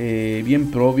bien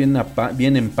pro,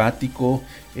 bien empático,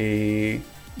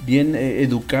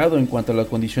 educado en cuanto a la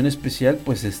condición especial,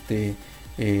 pues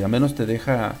al menos te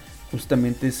deja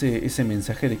justamente ese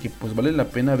mensaje de que pues vale la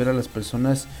pena ver a las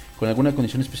personas con alguna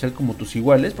condición especial como tus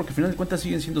iguales, porque al final de cuentas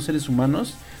siguen siendo seres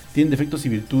humanos, tienen defectos y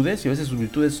virtudes, y a veces sus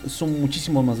virtudes son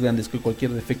muchísimo más grandes que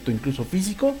cualquier defecto, incluso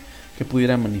físico, que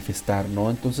pudiera manifestar, ¿no?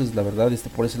 Entonces la verdad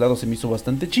por ese lado se me hizo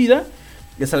bastante chida.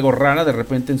 Es algo rara de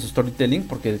repente en su storytelling,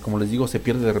 porque como les digo, se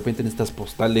pierde de repente en estas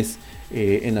postales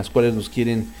en las cuales nos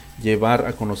quieren llevar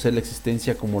a conocer la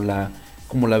existencia como la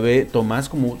ve Tomás,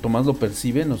 como Tomás lo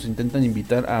percibe. Nos intentan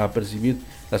invitar a percibir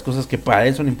las cosas que para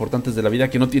él son importantes de la vida,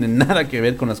 que no tienen nada que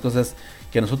ver con las cosas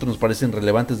que a nosotros nos parecen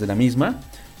relevantes de la misma.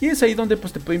 Y es ahí donde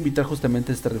pues te puede invitar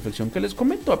justamente a esta reflexión que les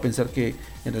comento, a pensar que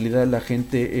en realidad la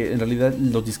gente, en realidad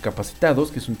los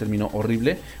discapacitados, que es un término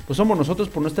horrible, pues somos nosotros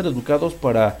por no estar educados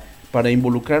para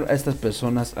involucrar a estas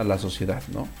personas a la sociedad,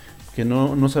 ¿no? Que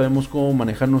no sabemos cómo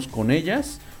manejarnos con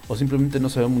ellas, o simplemente no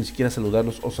sabemos ni siquiera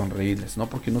saludarlos o sonreírles, ¿no?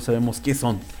 Porque no sabemos qué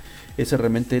son. Esa es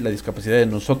realmente la discapacidad de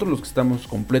nosotros, los que estamos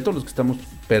completos, los que estamos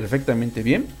perfectamente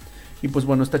bien. Y pues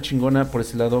bueno, está chingona por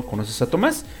ese lado. Conoces a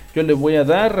Tomás. Yo le voy a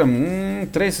dar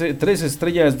 3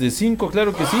 estrellas de 5,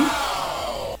 claro que sí.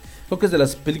 Creo que es de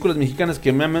las películas mexicanas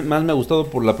que más me ha gustado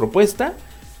por la propuesta.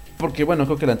 Porque bueno,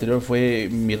 creo que la anterior fue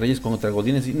Mis Reyes contra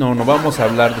Godines. Y no vamos a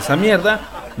hablar de esa mierda.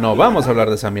 No vamos a hablar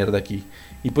de esa mierda aquí.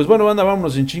 Y pues bueno, banda,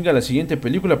 vámonos en chinga a la siguiente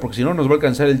película, porque si no nos va a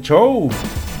alcanzar el show.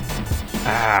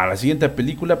 La siguiente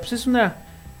película pues es una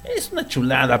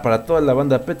chulada para toda la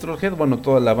banda Petrolhead. Bueno,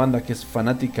 toda la banda que es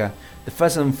fanática de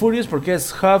Fast and Furious, porque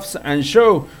es Hobbs and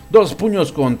Shaw, Dos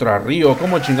puños contra Río.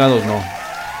 ¿Cómo chingados no?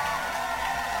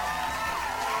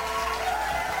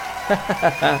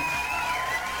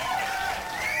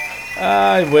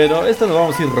 Ay, bueno, esto nos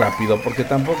vamos a ir rápido, porque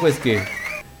tampoco es que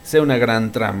sea una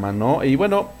gran trama, ¿no? Y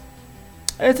bueno,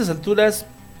 a estas alturas,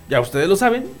 ya ustedes lo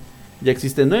saben, ya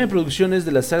existen 9 producciones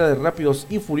de la saga de Rápidos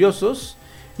y Furiosos,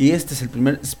 y este es el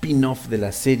primer spin-off de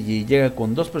la serie, y llega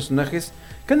con 2 personajes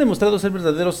que han demostrado ser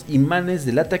verdaderos imanes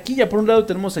de la taquilla. Por un lado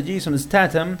tenemos a Jason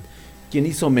Statham, quien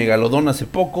hizo Megalodón hace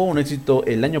poco, un éxito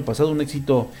el año pasado, un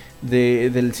éxito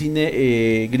del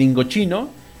cine gringo chino.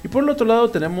 Y por el otro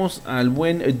lado tenemos al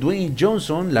buen Dwayne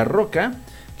Johnson, La Roca,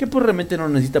 que pues realmente no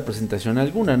necesita presentación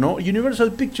alguna, ¿no?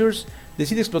 Universal Pictures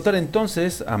decide explotar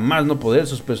entonces, a más no poder,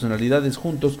 sus personalidades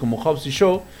juntos como Hobbs y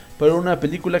Shaw, para una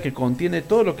película que contiene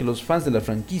todo lo que los fans de la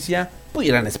franquicia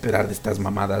pudieran esperar de estas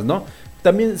mamadas, ¿no?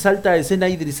 También salta a escena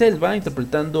Idris Elba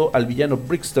interpretando al villano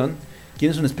Brixton, quien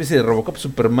es una especie de Robocop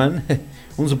Superman,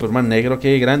 un Superman negro,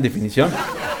 qué gran definición,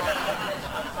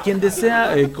 quien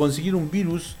desea conseguir un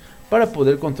virus para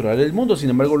poder controlar el mundo. Sin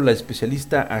embargo, la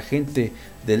especialista agente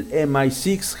del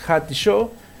MI6, Hattie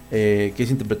Shaw, que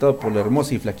es interpretado por la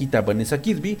hermosa y flaquita Vanessa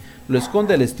Kirby, lo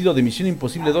esconde al estilo de Misión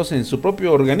Imposible 2 en su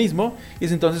propio organismo. Y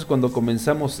es entonces cuando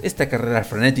comenzamos esta carrera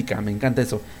frenética, me encanta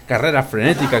eso, carrera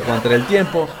frenética contra el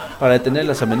tiempo, para detener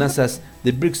las amenazas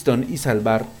de Brixton y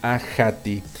salvar a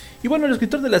Hattie. Y bueno, el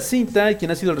escritor de la cinta,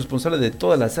 quien ha sido el responsable de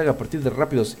toda la saga a partir de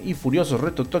Rápidos y Furiosos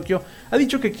Reto Tokio, ha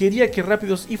dicho que quería que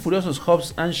Rápidos y Furiosos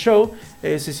Hobbs and Shaw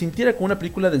se sintiera como una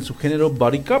película del subgénero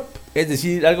Body Cop, es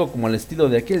decir, algo como al estilo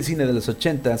de aquel cine de los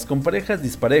 80s, con parejas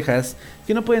disparejas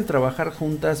que no pueden trabajar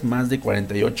juntas más de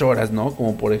 48 horas, ¿no?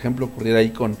 Como por ejemplo ocurriera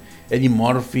ahí con Eddie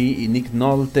Murphy y Nick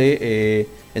Nolte,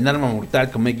 en Arma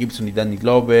Mortal con Mel Gibson y Danny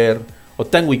Glover, o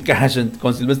Tango y Cash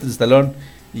con Sylvester Stallone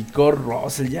y Kurt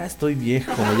Russell. Ya estoy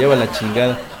viejo, me lleva la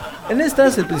chingada. En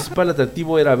estas el principal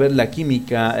atractivo era ver la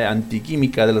química,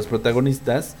 antiquímica de los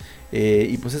protagonistas,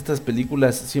 y pues estas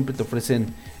películas siempre te ofrecen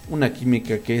una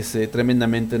química que es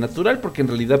tremendamente natural, porque en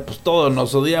realidad pues todos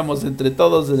nos odiamos entre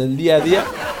todos en el día a día,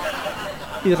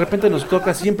 y de repente nos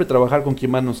toca siempre trabajar con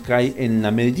quien más nos cae en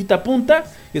la meditita punta,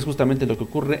 y es justamente lo que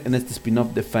ocurre en este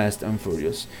spin-off de Fast and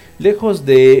Furious. Lejos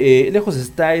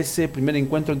está ese primer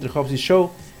encuentro entre Hobbs y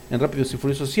Shaw en Rápidos y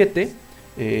Furiosos 7,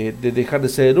 de dejar de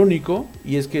ser único,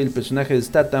 y es que el personaje de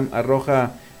Statham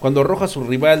cuando arroja a su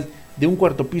rival de un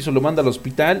cuarto piso, lo manda al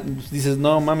hospital, pues dices,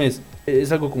 no mames, es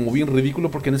algo como bien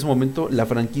ridículo, porque en ese momento la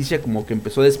franquicia como que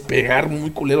empezó a despegar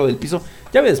muy culero del piso.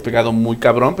 Ya había despegado muy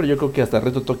cabrón, pero yo creo que hasta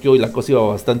Reto Tokio y la cosa iba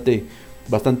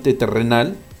bastante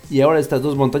terrenal, y ahora estas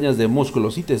dos montañas de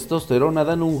músculos y testosterona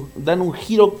dan un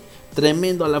giro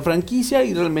tremendo a la franquicia,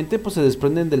 y realmente pues se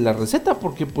desprenden de la receta,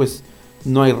 porque pues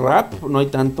no hay rap, no hay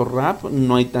tanto rap,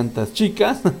 no hay tantas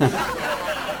chicas,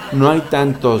 no hay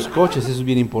tantos coches, eso es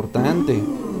bien importante.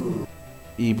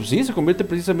 Y pues sí, se convierte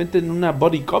precisamente en una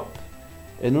body cop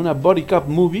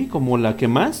movie como la que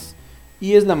más.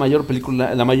 Y es la mayor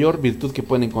virtud que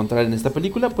pueden encontrar en esta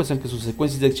película, pues aunque sus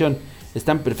secuencias de acción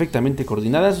están perfectamente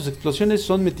coordinadas, sus explosiones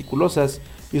son meticulosas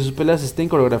y sus peleas estén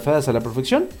coreografiadas a la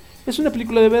perfección, Es una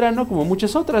película de verano como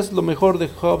muchas otras. Lo mejor de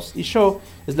Hobbs y Shaw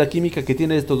es la química que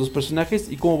tienen estos dos personajes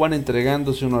y cómo van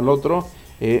entregándose uno al otro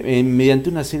mediante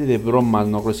una serie de bromas,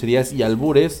 ¿no? Groserías y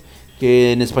albures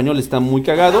que en español están muy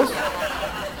cagados.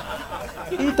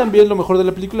 Y también lo mejor de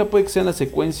la película puede que sean las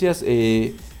secuencias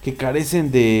que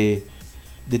carecen de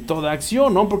toda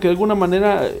acción, ¿no? Porque de alguna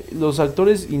manera los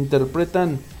actores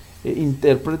interpretan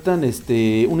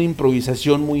una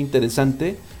improvisación muy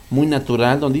interesante, muy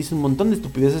natural, donde dicen un montón de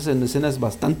estupideces en escenas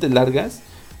bastante largas.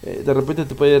 De repente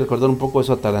te puede recordar un poco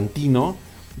eso a Tarantino.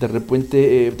 De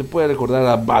repente te puede recordar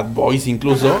a Bad Boys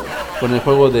incluso, con el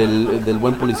juego del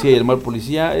buen policía y el mal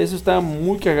policía. Eso está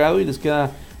muy cagado y les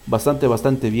queda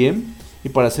bastante bien. Y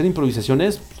para hacer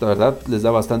improvisaciones, la verdad, les da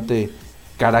bastante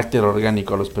carácter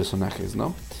orgánico a los personajes,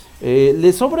 ¿no?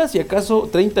 Les sobra si acaso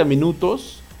 30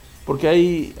 minutos, porque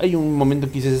hay un momento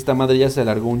que dices, esta madre ya se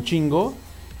alargó un chingo,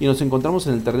 y nos encontramos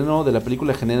en el terreno de la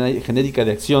película genérica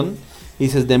de acción, y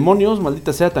dices, demonios,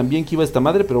 maldita sea, también que iba esta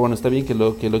madre, pero bueno, está bien que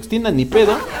lo extiendan, ni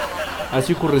pedo,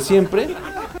 así ocurre siempre.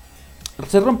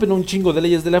 Se rompen un chingo de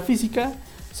leyes de la física,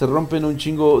 se rompen un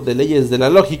chingo de leyes de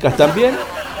la lógica también,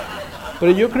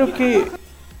 pero yo creo que,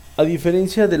 a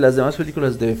diferencia de las demás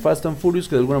películas de Fast and Furious,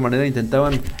 que de alguna manera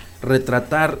intentaban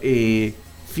retratar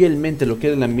fielmente lo que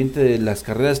era el ambiente de las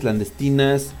carreras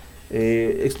clandestinas,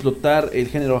 explotar el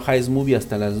género heist movie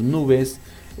hasta las nubes,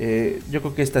 yo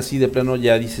creo que esta sí de plano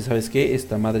ya dice, ¿sabes qué?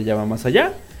 Esta madre ya va más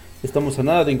allá. Estamos a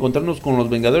nada de encontrarnos con los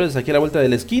Vengadores aquí a la vuelta de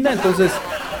la esquina, entonces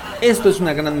esto es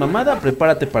una gran mamada,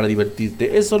 prepárate para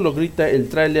divertirte. Eso lo grita el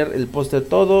tráiler, el póster,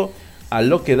 todo a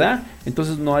lo que da.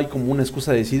 Entonces no hay como una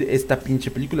excusa de decir, esta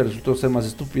pinche película resultó ser más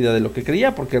estúpida de lo que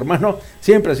creía, porque hermano,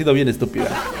 siempre ha sido bien estúpida.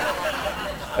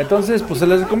 Entonces pues se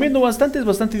las recomiendo bastante, es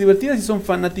bastante divertida. Si son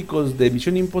fanáticos de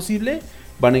Misión Imposible,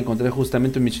 van a encontrar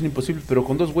justamente un Misión Imposible, pero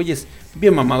con dos güeyes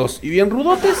bien mamados y bien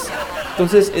rudotes.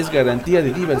 Entonces es garantía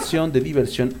de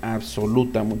diversión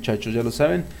absoluta, muchachos, ya lo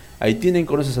saben. Ahí tienen,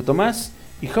 conoces a Tomás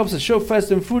y Hobbs Show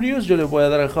Fast and Furious. Yo le voy a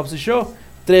dar a Hobbs Show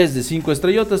 3 de 5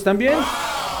 estrellotas también.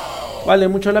 Vale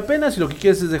mucho la pena. Si lo que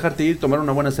quieres es dejarte ir, tomar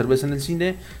una buena cerveza en el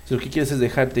cine, si lo que quieres es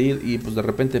dejarte ir y pues de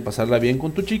repente pasarla bien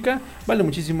con tu chica, vale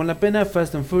muchísimo la pena.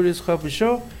 Fast and Furious, Hobbs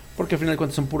Show, porque al final de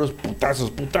cuentas son puros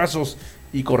putazos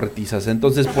y corretizas.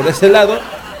 Entonces por ese lado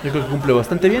yo creo que cumple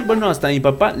bastante bien. Bueno, hasta a mi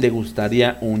papá le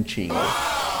gustaría un chingo.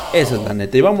 Esa es la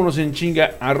neta. Y vámonos en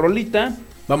chinga a rolita.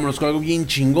 Vámonos con algo bien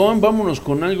chingón. Vámonos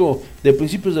con algo de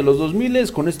principios de los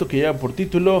 2000, con esto que lleva por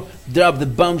título Drop the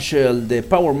Bombshell de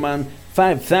Power Man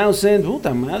 5000.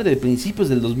 Puta madre, de principios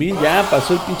del 2000. Ya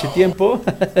pasó el pinche tiempo.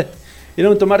 Y en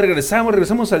un momento más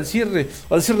regresamos al cierre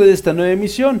de esta nueva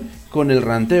emisión con el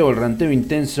ranteo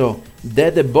intenso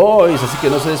de The Boys. Así que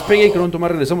no se despegue, y con un momento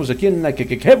más regresamos aquí en la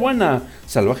que buena,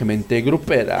 salvajemente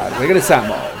grupera.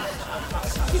 Regresamos.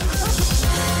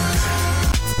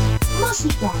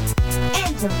 Música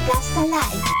en Broadcast Alive.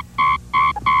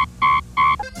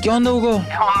 ¿Qué onda, Hugo?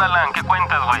 ¿Qué onda, Alan? ¿Qué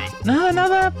cuentas, güey?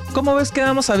 Nada. ¿Cómo ves que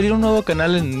vamos a abrir un nuevo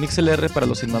canal en MixLR para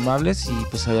los inmamables? Y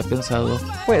pues había pensado,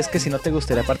 pues, que si no te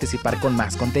gustaría participar con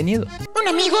más contenido. Un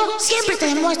amigo siempre te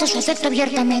demuestra su afecto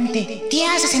abiertamente, te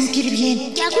hace sentir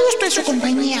bien y a gusto en su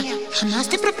compañía. Jamás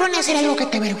te propone hacer algo que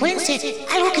te avergüence,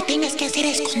 algo que tengas que hacer a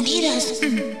escondidas,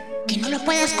 que no lo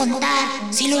puedas contar.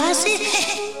 Si lo hace,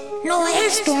 no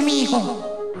es tu amigo.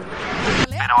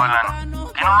 Pero, Alan,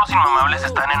 ¿que no los inmamables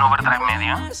están en Overdrive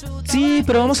Media? Sí,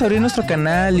 pero vamos a abrir nuestro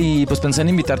canal y pues pensé en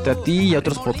invitarte a ti y a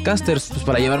otros podcasters, pues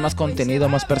para llevar más contenido a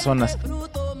más personas.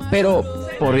 Pero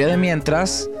por vía de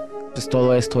mientras, pues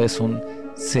todo esto es un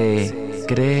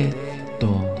secreto.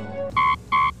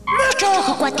 Mucho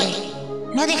ojo, cuate.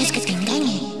 No dejes que te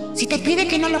engañe. Si te pide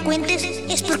que no lo cuentes,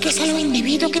 es porque es algo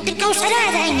indebido que te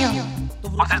causará daño.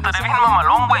 Pues estaré bien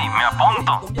mamalón, güey, me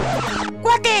apunto.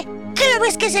 Cuate, ¿qué lo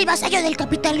ves que es el vasallo del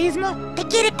capitalismo? Te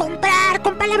quiere comprar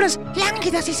con palabras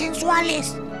lánguidas y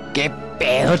sensuales. ¿Qué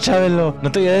pedo, Chabelo?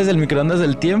 ¿No te olvides desde el microondas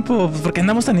del tiempo? ¿Por qué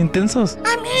andamos tan intensos?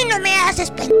 A mí no me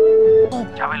haces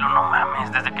Chabelo, no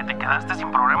mames, desde que te quedaste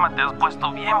sin programa te has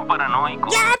puesto bien paranoico.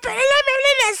 Ya, pero no me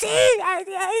hablen así. No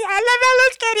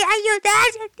los quería ayudar.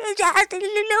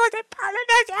 Luego se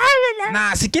paran.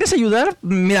 Nah, si quieres ayudar,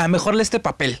 mira, mejor lee este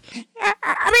papel.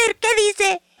 A ver, ¿qué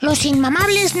dice? Los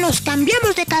inmamables nos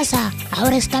cambiamos de casa.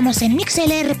 Ahora estamos en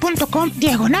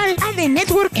mixlr.com/AD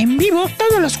Network en vivo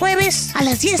todos los jueves a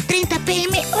las 10:30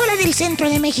 p.m. hora del centro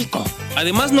de México.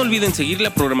 Además, no olviden seguir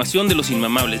la programación de Los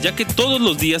Inmamables, ya que todos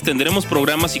los días tendremos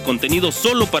programas y contenido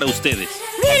solo para ustedes.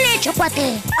 Bien hecho, cuate.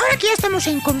 Ahora que ya estamos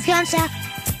en confianza,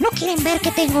 ¿no quieren ver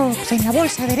qué tengo en la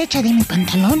bolsa derecha de mi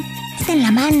pantalón? Está en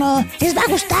la mano. Les va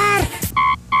a gustar.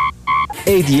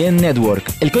 ADN Network,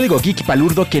 el código geek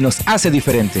palurdo que nos hace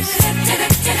diferentes.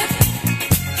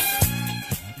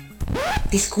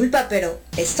 Disculpa, pero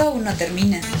esto aún no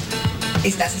termina.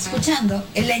 Estás escuchando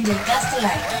el Angel Cast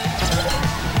Live.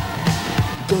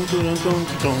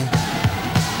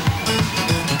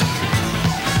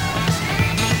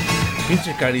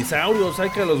 Pinche Carisaurio,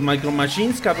 saca los Micro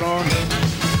Machines, cabrón.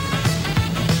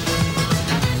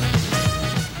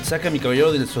 Saca mi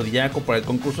caballero del Zodiaco para el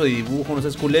concurso de dibujo, no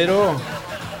seas culero.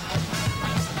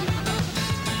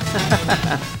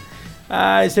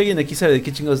 Ay, si alguien aquí sabe de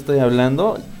qué chingados estoy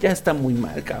hablando, ya está muy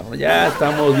mal, cabrón. Ya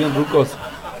estamos bien rucos.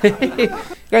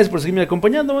 Gracias por seguirme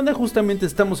acompañando, banda. Justamente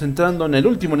estamos entrando en el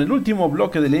último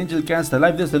bloque del Angel Cast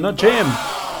Live de esta noche.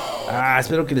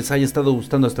 Espero que les haya estado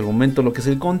gustando hasta el momento lo que es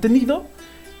el contenido.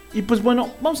 Y pues bueno,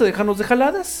 vamos a dejarnos de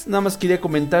jaladas. Nada más quería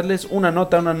comentarles una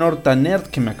nota nerd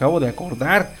que me acabo de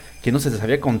acordar, que no se les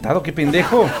había contado, qué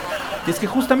pendejo. Y es que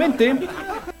justamente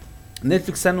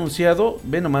Netflix ha anunciado,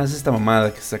 ve nomás esta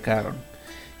mamada que sacaron.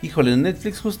 Híjole,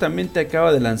 Netflix justamente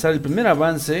acaba de lanzar el primer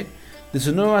avance de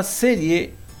su nueva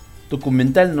serie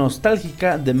documental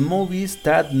nostálgica, The Movies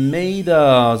That Made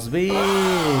Us. Ve,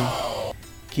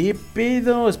 qué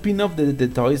pedo, spin-off de The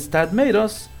Toys That Made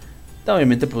Us,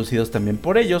 obviamente producidos también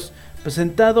por ellos.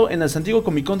 Presentado en la San Diego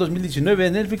Comic Con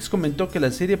 2019, Netflix comentó que la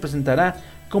serie presentará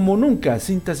como nunca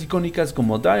cintas icónicas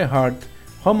como Die Hard,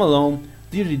 Home Alone,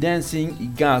 Dirty Dancing y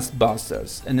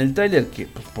Ghostbusters. En el tráiler, que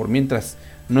pues, por mientras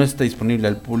no está disponible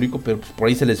al público, pero pues, por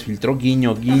ahí se les filtró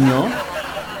guiño,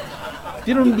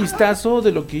 dieron un vistazo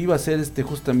de lo que iba a ser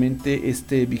justamente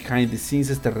este behind the scenes,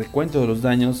 este recuento de los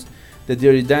daños de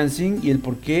Dirty Dancing y el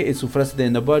porqué es su frase de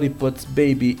Nobody puts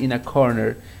baby in a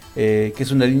corner, que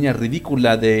es una línea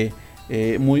ridícula de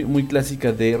muy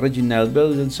clásica de Reginald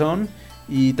Bellinson.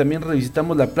 Y también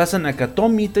revisitamos la Plaza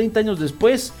Nakatomi 30 años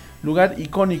después, lugar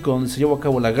icónico donde se llevó a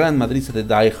cabo la gran madriza de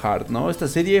Die Hard, ¿no? Esta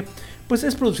serie pues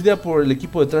es producida por el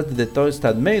equipo detrás de The Toys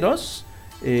That Made Us,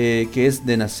 que es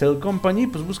de Nacelle Company.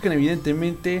 Pues buscan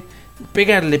evidentemente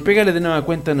pegarle de nueva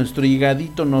cuenta a nuestro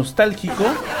higadito nostálgico,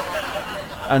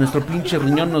 a nuestro pinche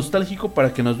riñón nostálgico,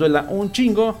 para que nos duela un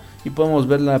chingo y podamos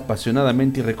verla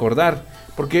apasionadamente y recordar,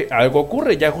 porque algo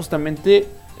ocurre. Ya justamente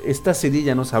esta serie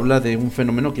ya nos habla de un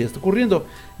fenómeno que ya está ocurriendo.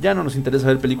 Ya no nos interesa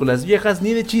ver películas viejas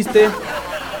ni de chiste,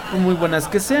 muy buenas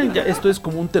que sean. Ya esto es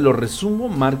como un te lo resumo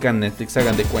marca Netflix,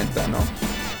 hagan de cuenta, ¿no?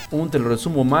 Un te lo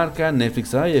resumo marca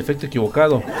Netflix. Ay, efecto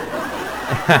equivocado.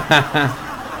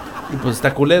 Y pues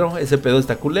está culero, ese pedo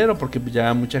está culero, porque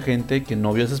ya mucha gente que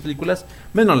no vio esas películas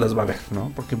menos las va a ver,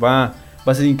 ¿no? Porque va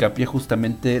a ser hincapié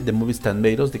justamente de Movies That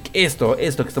Made Us, de que esto que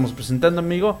estamos presentando,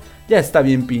 amigo, ya está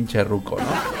bien pinche ruco,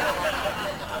 ¿no?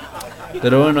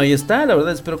 Pero bueno, ahí está. La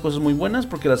verdad espero cosas muy buenas,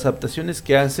 porque las adaptaciones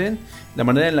que hacen, la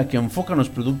manera en la que enfocan los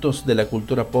productos de la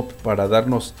cultura pop para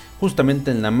darnos justamente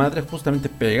en la madre, justamente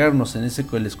pegarnos en ese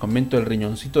que les comento, el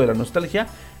riñoncito de la nostalgia,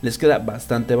 les queda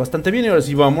bastante bien. Y ahora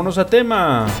sí, vámonos a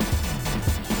tema.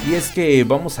 Y es que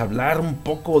vamos a hablar un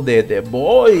poco de The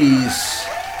Boys.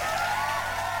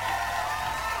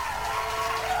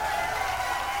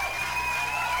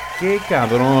 ¡Qué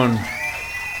cabrón!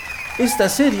 Esta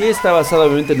serie está basada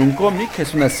obviamente en un cómic.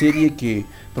 Es una serie que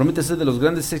promete ser de los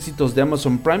grandes éxitos de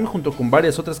Amazon Prime, junto con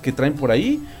varias otras que traen por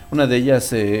ahí. Una de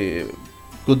ellas,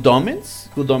 Good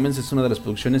Omens. Good Omens es una de las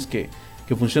producciones que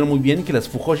funciona muy bien, que las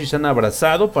Fujoshis han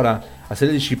abrazado para hacer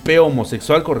el shippeo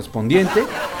homosexual correspondiente.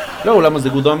 Luego hablamos de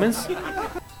Good Omens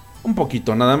un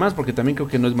poquito nada más, porque también creo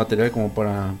que no es material como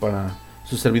para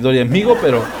su servidor y amigo,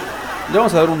 pero le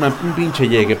vamos a dar un pinche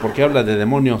llegue, porque habla de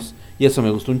demonios y eso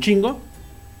me gustó un chingo.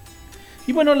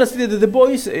 Y bueno, la serie de The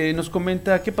Boys nos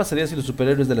comenta qué pasaría si los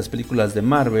superhéroes de las películas de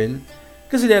Marvel,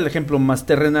 que sería el ejemplo más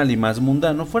terrenal y más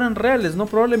mundano, fueran reales, ¿no?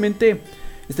 Probablemente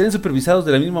estarían supervisados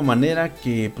de la misma manera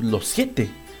que los siete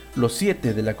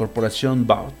de la corporación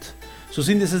Vought. Sus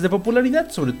índices de popularidad,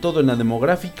 sobre todo en la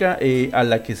demográfica a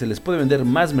la que se les puede vender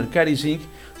más merchandising,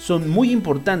 son muy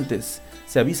importantes.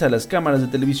 Se avisa a las cámaras de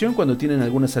televisión cuando tienen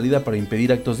alguna salida para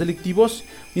impedir actos delictivos,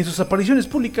 y en sus apariciones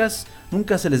públicas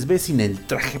nunca se les ve sin el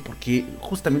traje, porque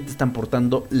justamente están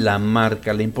portando la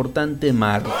marca, la importante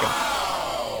marca.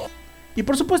 Y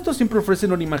por supuesto siempre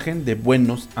ofrecen una imagen de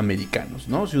buenos americanos,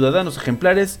 ¿no? Ciudadanos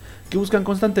ejemplares que buscan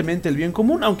constantemente el bien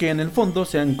común, aunque en el fondo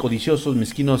sean codiciosos,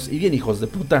 mezquinos y bien hijos de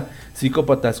puta,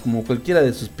 psicópatas como cualquiera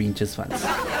de sus pinches fans.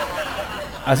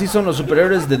 Así son los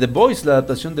superhéroes de The Boys, la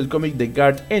adaptación del cómic de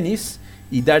Garth Ennis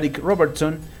y Derek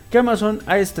Robertson, que Amazon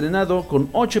ha estrenado con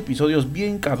 8 episodios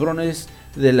bien cabrones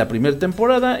de la primera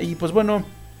temporada. Y pues bueno,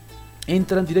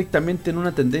 entran directamente en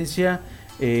una tendencia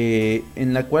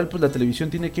en la cual pues la televisión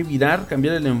tiene que virar,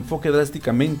 cambiar el enfoque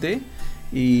drásticamente.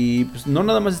 Y pues no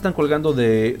nada más están colgando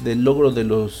del logro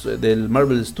del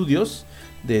Marvel Studios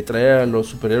de traer a los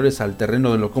superhéroes al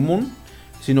terreno de lo común,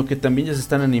 sino que también ya se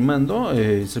están animando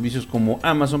servicios como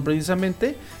Amazon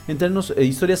precisamente, en traernos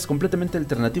historias completamente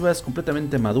alternativas,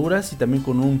 completamente maduras y también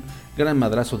con un gran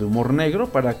madrazo de humor negro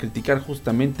para criticar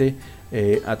justamente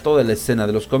a toda la escena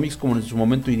de los cómics, como en su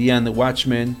momento irían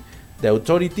Watchmen, The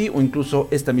Authority o incluso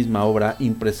esta misma obra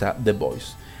impresa The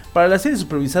Boys. Para la serie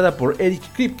supervisada por Eric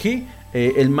Kripke,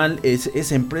 el mal es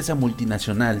esa empresa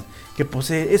multinacional que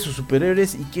posee esos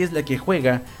superhéroes y que es la que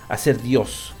juega a ser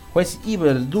Dios, juez y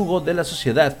verdugo de la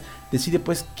sociedad. Decide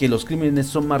pues que los crímenes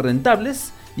son más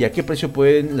rentables y a qué precio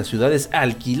pueden las ciudades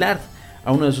alquilar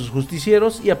a uno de sus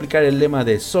justicieros y aplicar el lema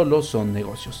de solo son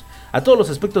negocios a todos los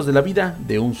aspectos de la vida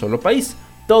de un solo país.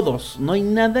 Todos, no hay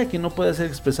nada que no pueda ser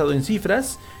expresado en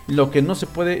cifras, y lo que no se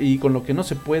puede y con lo que no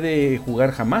se puede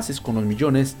jugar jamás es con los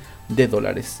millones de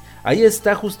dólares. Ahí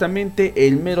está justamente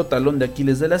el mero talón de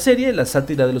Aquiles de la serie, la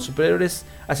sátira de los superhéroes.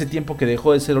 Hace tiempo que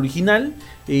dejó de ser original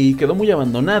y quedó muy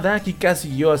abandonada. Aquí casi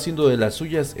siguió haciendo de las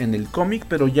suyas en el cómic,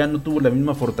 pero ya no tuvo la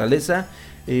misma fortaleza.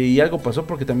 Y algo pasó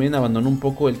porque también abandonó un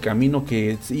poco el camino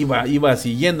que iba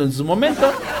siguiendo en su momento.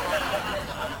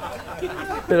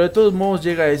 Pero de todos modos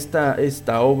llega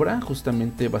esta obra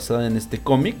justamente basada en este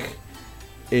cómic,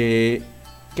 que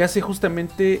hace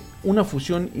justamente una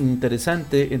fusión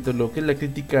interesante entre lo que es la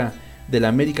crítica de la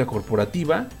América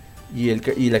corporativa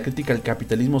y la crítica al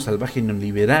capitalismo salvaje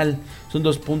neoliberal. Son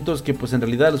dos puntos que pues en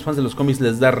realidad a los fans de los cómics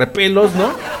les da repelos,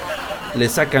 ¿no?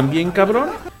 Les sacan bien cabrón.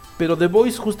 Pero The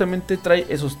Boys justamente trae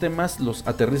esos temas, los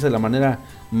aterriza de la manera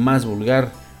más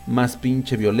vulgar, más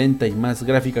pinche violenta y más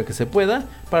gráfica que se pueda,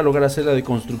 para lograr hacer la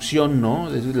deconstrucción, ¿no?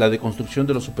 La deconstrucción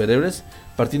de los superhéroes,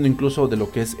 partiendo incluso de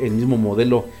lo que es el mismo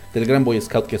modelo del gran Boy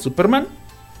Scout que es Superman.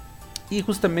 Y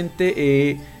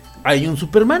justamente hay un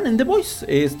Superman en The Boys.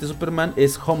 Este Superman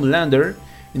es Homelander,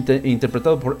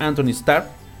 interpretado por Anthony Starr,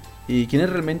 y quien es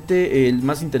realmente el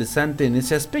más interesante en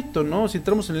ese aspecto, ¿no? Si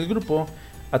entramos en el grupo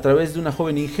a través de una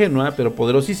joven ingenua pero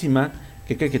poderosísima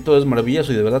que cree que todo es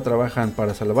maravilloso y de verdad trabajan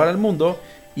para salvar al mundo,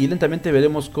 y lentamente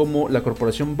veremos cómo la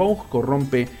corporación Vought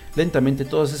corrompe lentamente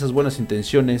todas esas buenas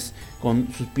intenciones con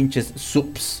sus pinches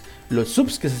subs. Los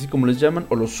subs, que es así como les llaman,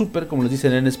 o los super como les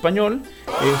dicen en español,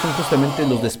 son justamente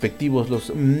los despectivos,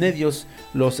 los medios,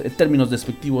 los términos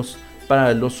despectivos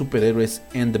para los superhéroes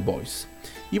en The Boys.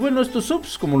 Y bueno, estos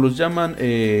subs, como los llama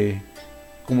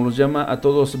a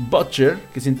todos Butcher,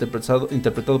 que es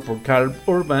interpretado por Karl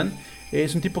Urban,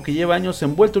 es un tipo que lleva años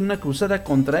envuelto en una cruzada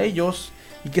contra ellos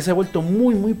y que se ha vuelto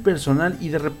muy muy personal, y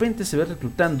de repente se ve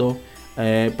reclutando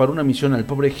para una misión al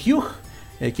pobre Hugh,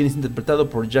 quien es interpretado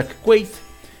por Jack Quaid.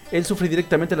 Él sufre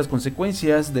directamente las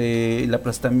consecuencias del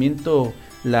aplastamiento,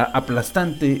 la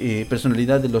aplastante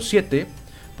personalidad de los 7,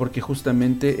 porque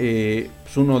justamente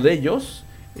uno de ellos,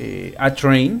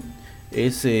 A-Train,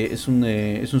 es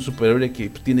un superhéroe que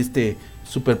tiene este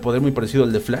superpoder muy parecido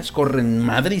al de Flash, corre en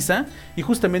madriza, y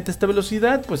justamente esta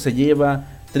velocidad pues se lleva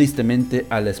tristemente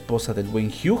a la esposa del buen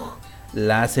Hugh,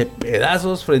 la hace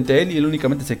pedazos frente a él y él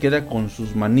únicamente se queda con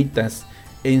sus manitas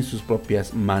en sus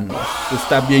propias manos.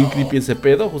 Está bien creepy ese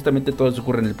pedo, justamente todo eso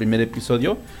ocurre en el primer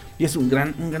episodio y es un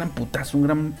gran putazo,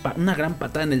 una gran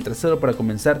patada en el trasero para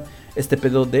comenzar este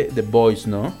pedo de The Boys,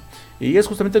 ¿no? Y es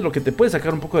justamente lo que te puede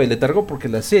sacar un poco de letargo, porque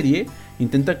la serie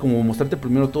intenta como mostrarte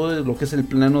primero todo lo que es el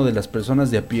plano de las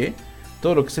personas de a pie,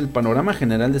 todo lo que es el panorama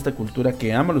general de esta cultura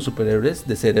que ama a los superhéroes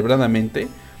descerebradamente,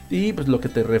 y pues lo que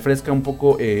te refresca un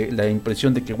poco la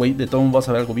impresión de que, güey, de todo mundo vas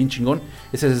a ver algo bien chingón,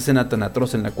 es esa escena tan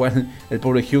atroz en la cual el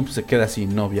pobre Hugh se queda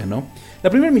sin novia, ¿no? La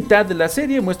primera mitad de la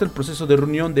serie muestra el proceso de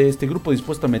reunión de este grupo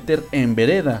dispuesto a meter en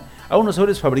vereda a unos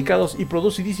héroes fabricados y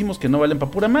producidísimos que no valen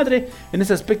pa' pura madre. En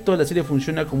ese aspecto la serie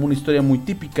funciona como una historia muy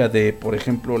típica de, por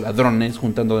ejemplo, ladrones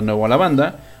juntando de nuevo a la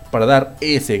banda para dar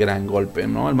ese gran golpe,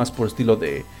 ¿no? Al más por estilo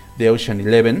de Ocean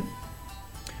Eleven.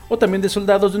 O también de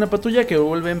soldados de una patrulla que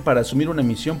vuelven para asumir una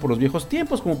misión por los viejos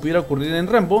tiempos, como pudiera ocurrir en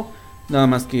Rambo, nada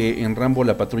más que en Rambo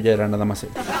la patrulla era nada más él.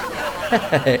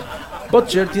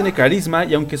 Butcher tiene carisma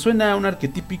y aunque suena a un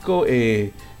arquetípico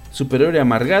superhéroe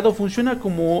amargado, funciona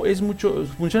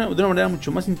de una manera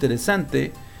mucho más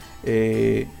interesante,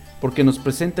 porque nos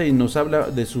presenta y nos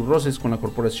habla de sus roces con la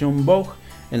corporación Vought,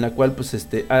 en la cual pues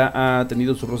ha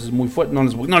tenido sus roces muy fuertes.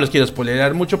 No les quiero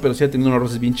spoilear mucho, pero sí ha tenido unos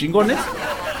roces bien chingones.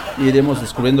 Y iremos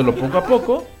descubriéndolo poco a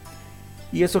poco.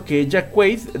 Y eso que Jack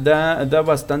Quaid da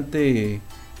bastante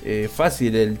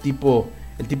fácil, el tipo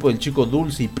del chico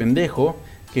dulce y pendejo,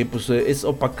 que pues es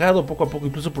opacado poco a poco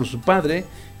incluso por su padre,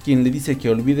 quien le dice que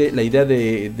olvide la idea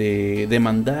de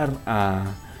demandar a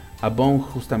Vought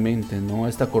justamente, ¿no? A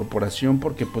esta corporación,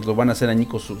 porque pues lo van a hacer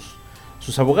añicos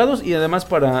sus abogados, y además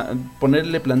para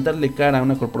plantarle cara a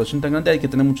una corporación tan grande hay que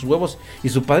tener muchos huevos. Y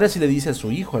su padre así le dice a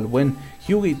su hijo, al buen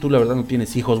Hughie: tú la verdad no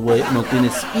tienes hijos, güey, no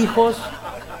tienes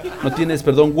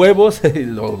huevos.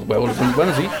 Los huevos son,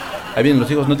 bueno, sí, ahí vienen los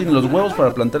hijos, no tienen los huevos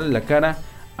para plantarle la cara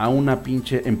a una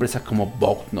pinche empresa como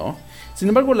Vogue, ¿no? Sin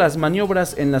embargo, las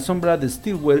maniobras en la sombra de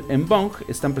Stillwell en Bong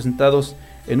están presentados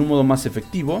en un modo más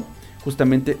efectivo.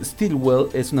 Justamente Stillwell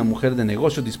es una mujer de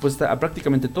negocios dispuesta a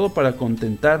prácticamente todo para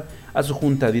contentar a su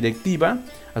junta directiva,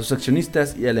 a sus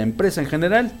accionistas y a la empresa en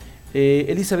general.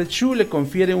 Elizabeth Shue le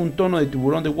confiere un tono de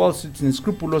tiburón de Wall Street sin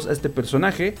escrúpulos a este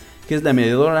personaje, que es la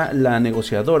mediadora, la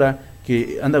negociadora,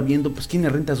 que anda viendo pues quién le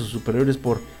renta a sus superiores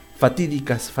por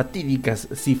fatídicas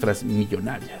cifras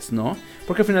millonarias, ¿no?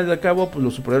 Porque al final y al cabo, pues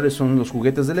los superiores son los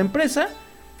juguetes de la empresa,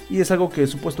 y es algo que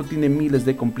supuesto tiene miles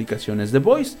de complicaciones. The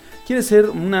Boys quiere ser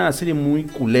una serie muy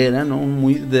culera, ¿no?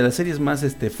 De las series más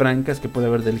francas que puede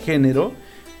haber del género,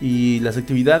 y las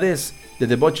actividades de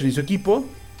The Butcher y su equipo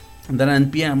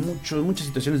darán pie a muchas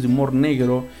situaciones de humor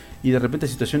negro, y de repente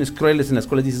situaciones crueles en las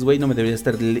cuales dices, güey, no me debería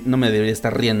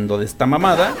estar riendo de esta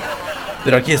mamada,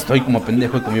 pero aquí estoy como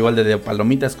pendejo y con mi balde de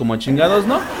palomitas como chingados,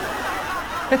 ¿no?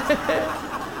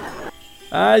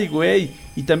 Ay, güey.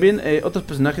 Y también otros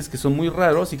personajes que son muy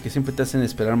raros y que siempre te hacen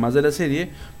esperar más de la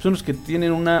serie son los que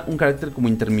tienen un carácter como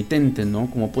intermitente, ¿no?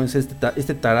 Como pueden ser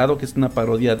este tarado, que es una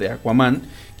parodia de Aquaman,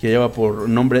 que lleva por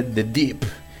nombre The Deep,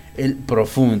 el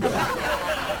profundo.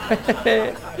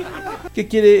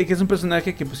 Que es un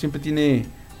personaje que pues siempre tiene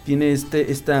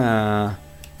esta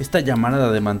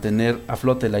llamada de mantener a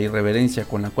flote la irreverencia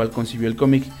con la cual concibió el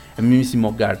cómic el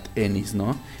mismísimo Garth Ennis,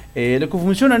 ¿no? Lo que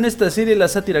funciona en esta serie es la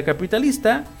sátira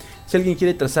capitalista. Si alguien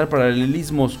quiere trazar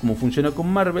paralelismos como funciona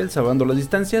con Marvel, salvando las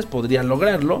distancias, podría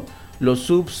lograrlo. Los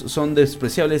subs son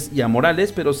despreciables y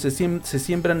amorales, pero se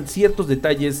siembran ciertos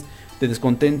detalles de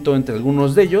descontento entre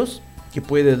algunos de ellos, que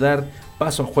puede dar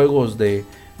paso a juegos de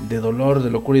dolor,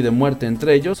 de locura y de muerte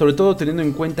entre ellos, sobre todo teniendo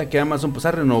en cuenta que Amazon pues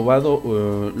ha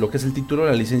renovado lo que es el título,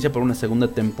 la licencia para una segunda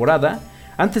temporada,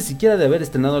 antes siquiera de haber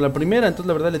estrenado la primera. Entonces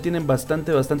la verdad le tienen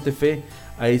bastante fe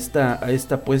a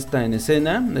esta puesta en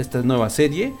escena, a esta nueva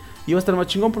serie, y va a estar más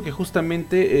chingón porque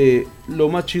justamente lo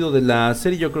más chido de la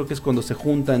serie yo creo que es cuando se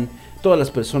juntan todas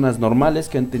las personas normales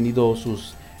que han tenido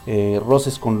sus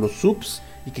roces con los subs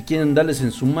y que quieren darles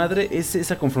en su madre.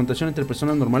 Esa confrontación entre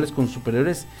personas normales con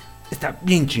superiores está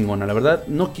bien chingona, la verdad.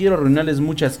 No quiero arruinarles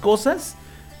muchas cosas,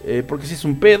 porque si es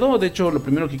un pedo. De hecho, lo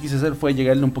primero que quise hacer fue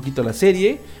llegarle un poquito a la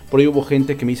serie. Por ahí hubo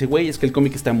gente que me dice, güey, es que el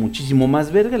cómic está muchísimo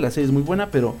más verga, la serie es muy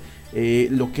buena, pero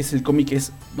lo que es el cómic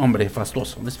es, hombre,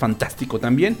 fastuoso, es fantástico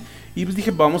también. Y pues dije,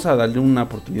 vamos a darle una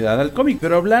oportunidad al cómic.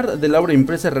 Pero hablar de la obra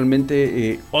impresa es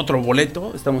realmente otro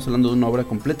boleto. Estamos hablando de una obra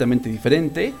completamente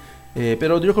diferente.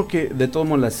 Pero yo creo que de todo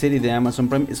modo la serie de Amazon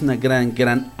Prime es una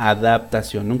gran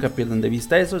adaptación. Nunca pierdan de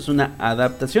vista eso, es una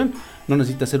adaptación. No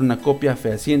necesita ser una copia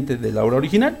fehaciente de la obra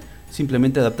original,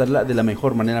 simplemente adaptarla de la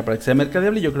mejor manera para que sea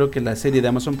mercadeable. Yo creo que la serie de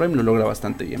Amazon Prime lo logra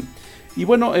bastante bien. Y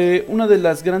bueno, una de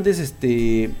las grandes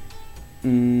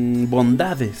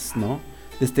bondades, ¿no?,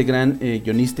 de este gran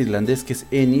guionista irlandés que es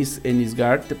Ennis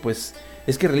Garth, pues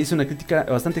es que realiza una crítica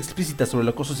bastante explícita sobre el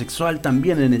acoso sexual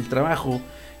también en el trabajo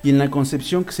y en la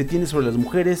concepción que se tiene sobre las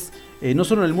mujeres, no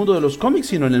solo en el mundo de los cómics,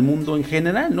 sino en el mundo en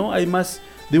general, ¿no? Hay más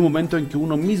de un momento en que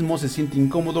uno mismo se siente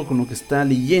incómodo con lo que está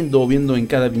leyendo o viendo en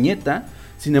cada viñeta.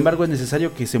 Sin embargo, es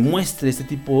necesario que se muestre este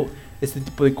tipo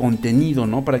de contenido,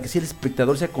 ¿no?, para que si el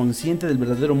espectador sea consciente del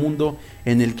verdadero mundo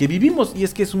en el que vivimos. Y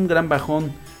es que es un gran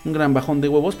bajón de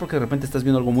huevos, porque de repente estás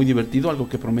viendo algo muy divertido, algo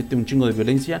que promete un chingo de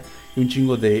violencia y un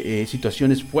chingo de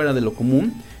situaciones fuera de lo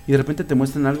común, y de repente te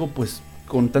muestran algo pues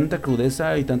con tanta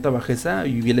crudeza y tanta bajeza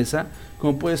y vileza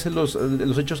como puede ser los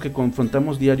hechos que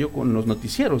confrontamos diario con los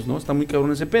noticieros, ¿no? Está muy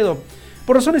cabrón ese pedo.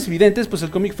 Por razones evidentes, pues el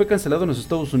cómic fue cancelado en los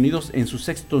Estados Unidos en su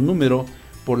 6º número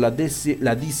por la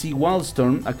DC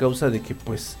Wildstorm, a causa de que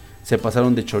pues se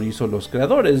pasaron de chorizo los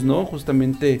creadores, ¿no?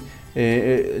 Justamente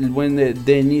el buen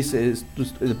Ennis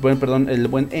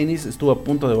estuvo a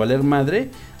punto de valer madre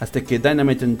hasta que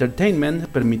Dynamite Entertainment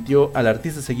permitió al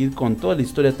artista seguir con toda la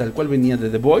historia tal cual venía de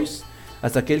The Boys,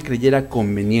 hasta que él creyera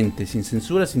conveniente, sin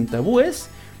censura, sin tabúes.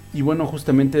 Y bueno,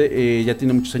 justamente ya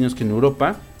tiene muchos años que en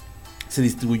Europa se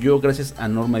distribuyó gracias a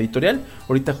Norma Editorial.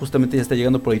 Ahorita justamente ya está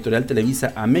llegando por Editorial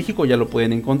Televisa a México, ya lo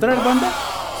pueden encontrar, banda.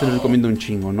 Se lo recomiendo un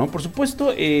chingo, ¿no? Por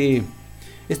supuesto,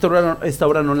 Esta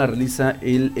obra no la realiza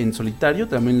él en solitario,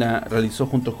 también la realizó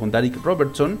junto con Darick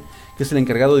Robertson, que es el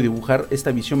encargado de dibujar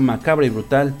esta visión macabra y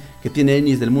brutal que tiene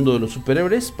Ennis del mundo de los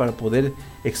superhéroes para poder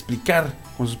explicar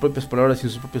con sus propias palabras y en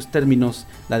sus propios términos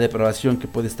la depravación que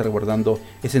puede estar guardando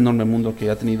ese enorme mundo que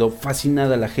ha tenido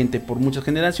fascinada a la gente por muchas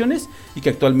generaciones y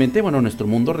que actualmente, bueno, nuestro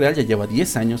mundo real ya lleva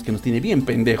 10 años que nos tiene bien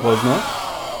pendejos,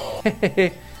 ¿no?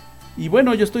 Y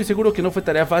bueno, yo estoy seguro que no fue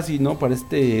tarea fácil, ¿no? Para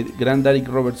este gran Darick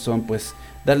Robertson, pues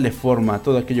darle forma a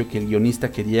todo aquello que el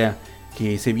guionista quería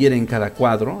que se viera en cada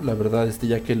cuadro. La verdad,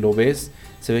 ya que lo ves,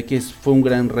 se ve que fue un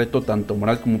gran reto tanto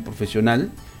moral como profesional,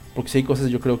 porque si hay cosas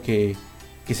yo creo que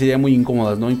serían muy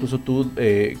incómodas, ¿no? Incluso tú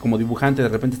como dibujante de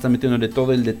repente estás metiéndole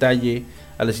todo el detalle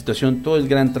a la situación, todo el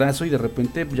gran trazo, y de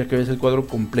repente ya que ves el cuadro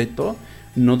completo,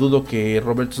 no dudo que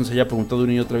Robertson se haya preguntado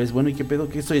una y otra vez, bueno, ¿y qué pedo?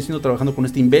 ¿Qué estoy haciendo trabajando con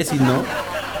este imbécil, no?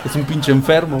 Es un pinche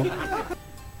enfermo.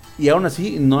 Y aún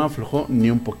así no aflojó ni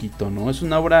un poquito, ¿no? Es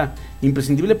una obra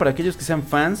imprescindible para aquellos que sean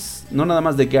fans, no nada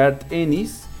más de Garth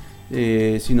Ennis,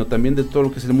 sino también de todo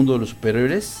lo que es el mundo de los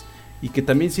superhéroes, y que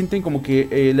también sienten como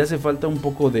que le hace falta un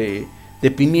poco de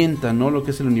pimienta, ¿no? Lo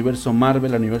que es el universo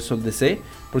Marvel, el universo DC,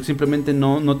 porque simplemente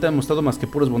no te han mostrado más que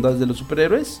puras bondades de los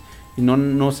superhéroes, y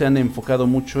no se han enfocado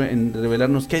mucho en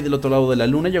revelarnos qué hay del otro lado de la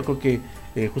luna. Yo creo que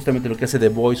justamente lo que hace The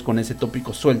Voice con ese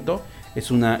tópico suelto es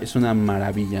una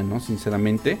maravilla, ¿no?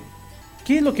 Sinceramente.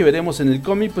 ¿Qué es lo que veremos en el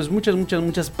cómic? Pues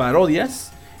muchas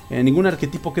parodias. Ningún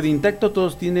arquetipo queda intacto,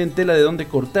 todos tienen tela de donde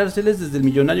cortárseles, desde el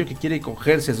millonario que quiere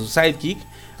cogerse a su sidekick,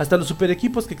 hasta los super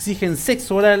equipos que exigen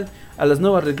sexo oral a las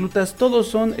nuevas reclutas. Todos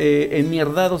son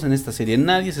enmierdados en esta serie,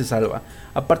 nadie se salva.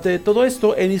 Aparte de todo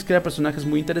esto, Ennis crea personajes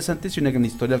muy interesantes y una gran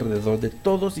historia alrededor de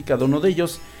todos y cada uno de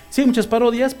ellos. Sí hay muchas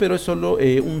parodias, pero es solo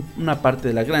una parte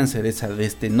de la gran cereza de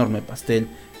este enorme pastel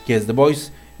que es The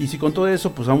Voice. Y si con todo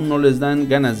eso pues aún no les dan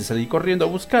ganas de salir corriendo a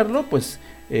buscarlo, pues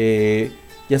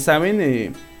ya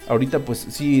saben, ahorita pues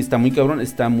sí está muy cabrón,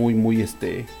 está muy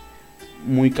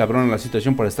cabrón la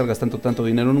situación para estar gastando tanto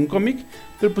dinero en un cómic.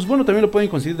 Pero pues bueno, también lo pueden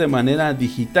conseguir de manera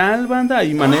digital, banda.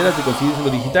 Hay maneras de conseguírselo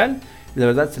digital. La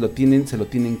verdad se lo tienen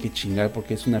que chingar,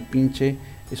 porque es una pinche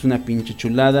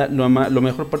chulada. Lo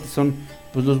mejor parte son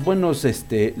pues los buenos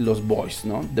los boys,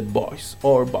 ¿no? The Boys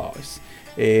or Boys.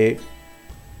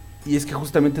 Y es que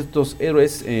justamente estos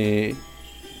héroes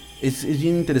es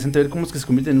bien interesante ver cómo es que se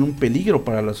convierten en un peligro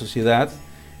para la sociedad.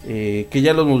 Que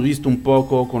ya lo hemos visto un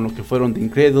poco con lo que fueron The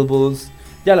Incredibles,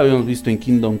 ya lo habíamos visto en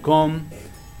Kingdom Come,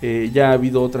 ya ha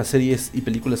habido otras series y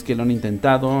películas que lo han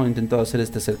intentado hacer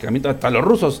este acercamiento. Hasta los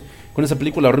rusos con esa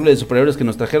película horrible de superhéroes que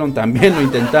nos trajeron también lo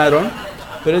intentaron.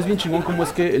 Pero es bien chingón cómo es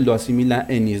que lo asimila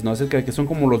Ennis, ¿no? Acerca de que son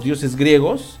como los dioses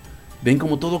griegos. Ven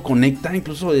como todo conecta,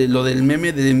 incluso lo del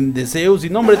meme de Zeus, y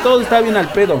no hombre, todo está bien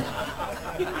al pedo.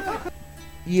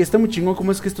 Y está muy chingón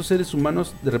cómo es que estos seres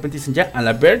humanos de repente dicen, ya, a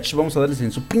la Verge, vamos a darles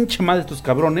en su pinche madre a estos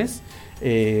cabrones.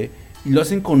 Y lo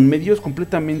hacen con medios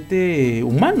completamente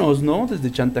humanos, ¿no?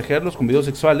 Desde chantajearlos con videos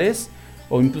sexuales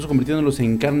o incluso convirtiéndolos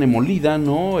en carne molida,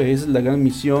 ¿no? Es la gran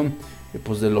misión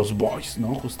pues de los Boys,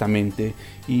 ¿no? Justamente.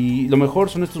 Y lo mejor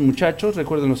son estos muchachos,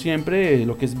 recuérdenlo siempre,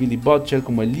 lo que es Billy Butcher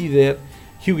como el líder,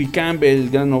 Hughie Campbell, el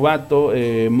gran novato,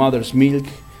 Mother's Milk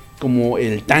como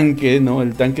el tanque, ¿no?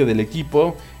 El tanque del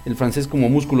equipo, el francés como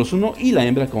Músculos 1 y la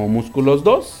hembra como Músculos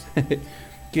 2.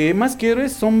 Que más que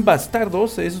héroes son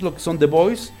bastardos, eso es lo que son The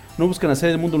Boys. No buscan hacer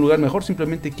el mundo un lugar mejor,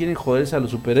 simplemente quieren joderse a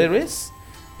los superhéroes,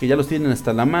 que ya los tienen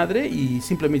hasta la madre, y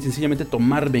simplemente sencillamente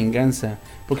tomar venganza,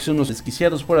 porque son unos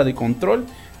desquiciados fuera de control,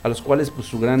 a los cuales pues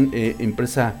su gran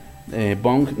empresa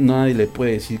Bong, nadie le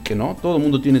puede decir que no. Todo el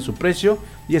mundo tiene su precio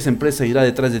y esa empresa irá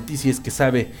detrás de ti si es que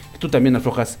sabe que tú también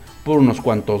aflojas por unos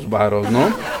cuantos varos, ¿no?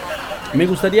 Me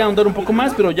gustaría ahondar un poco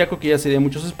más, pero ya creo que ya serían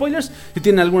muchos spoilers. Si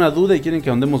tienen alguna duda y quieren que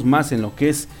ahondemos más en lo que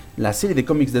es la serie de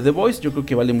cómics de The Voice, yo creo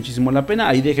que vale muchísimo la pena.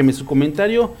 Ahí déjenme su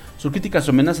comentario, su crítica,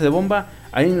 su amenaza de bomba,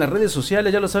 ahí en las redes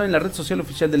sociales. Ya lo saben, la red social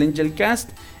oficial del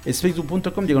Angelcast es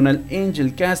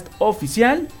facebook.com/Angelcast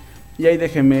oficial. Y ahí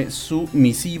déjenme su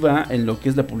misiva en lo que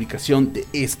es la publicación de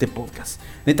este podcast.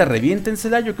 Neta,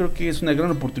 reviéntensela, yo creo que es una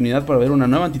gran oportunidad para ver una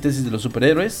nueva antítesis de los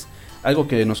superhéroes. Algo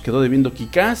que nos quedó debiendo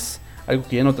Kick-Ass, algo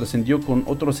que ya no trascendió con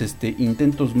otros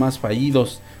intentos más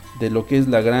fallidos de lo que es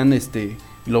la gran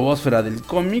globósfera del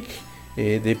cómic,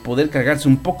 de poder cagarse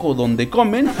un poco donde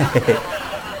comen.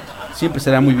 Siempre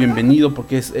será muy bienvenido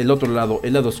porque es el otro lado,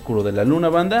 el lado oscuro de la luna,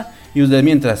 banda. Y de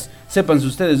mientras, sépanse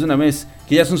ustedes de una vez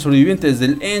que ya son sobrevivientes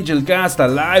del Angelcast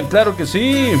Alive, claro que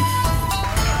sí.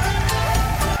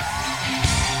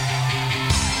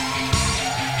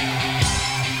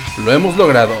 Lo hemos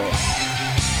logrado.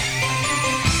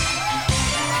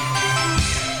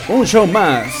 Un show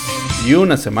más y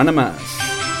una semana más.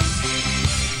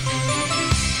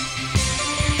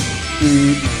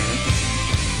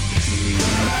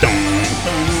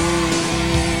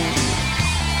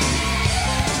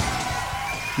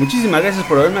 Muchísimas gracias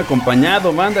por haberme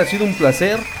acompañado, banda. Ha sido un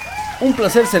placer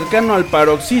cercano al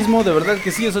paroxismo. De verdad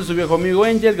que sí, yo soy su viejo amigo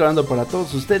Angel, grabando para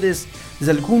todos ustedes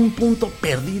desde algún punto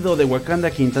perdido de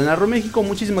Wakanda, Quintana Roo, México.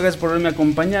 Muchísimas gracias por haberme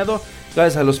acompañado.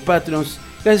 Gracias a los Patreons.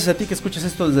 Gracias a ti que escuchas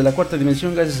esto desde la cuarta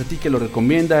dimensión. Gracias a ti que lo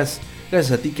recomiendas.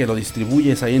 Gracias a ti que lo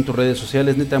distribuyes ahí en tus redes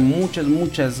sociales. Neta,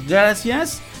 muchas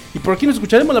gracias. Y por aquí nos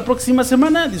escucharemos la próxima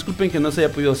semana. Disculpen que no se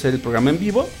haya podido hacer el programa en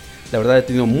vivo. La verdad he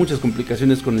tenido muchas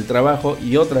complicaciones con el trabajo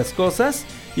y otras cosas.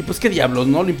 Y pues qué diablos,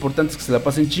 ¿no? Lo importante es que se la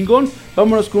pasen chingón.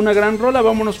 Vámonos con una gran rola,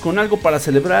 vámonos con algo para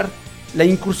celebrar la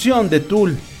incursión de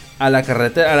Tool a la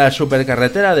carretera, a la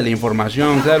supercarretera de la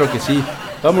información, claro que sí.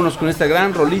 Vámonos con esta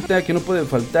gran rolita que no puede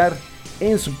faltar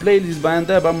en su playlist,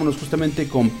 banda. Vámonos justamente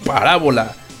con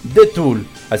Parábola de Tool.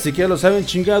 Así que ya lo saben,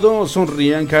 chingado,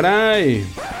 sonrían, caray.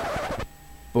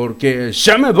 Porque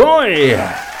ya me voy.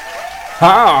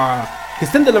 ¡Ah! Que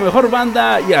estén de la mejor,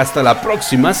 banda, y hasta la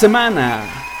próxima semana.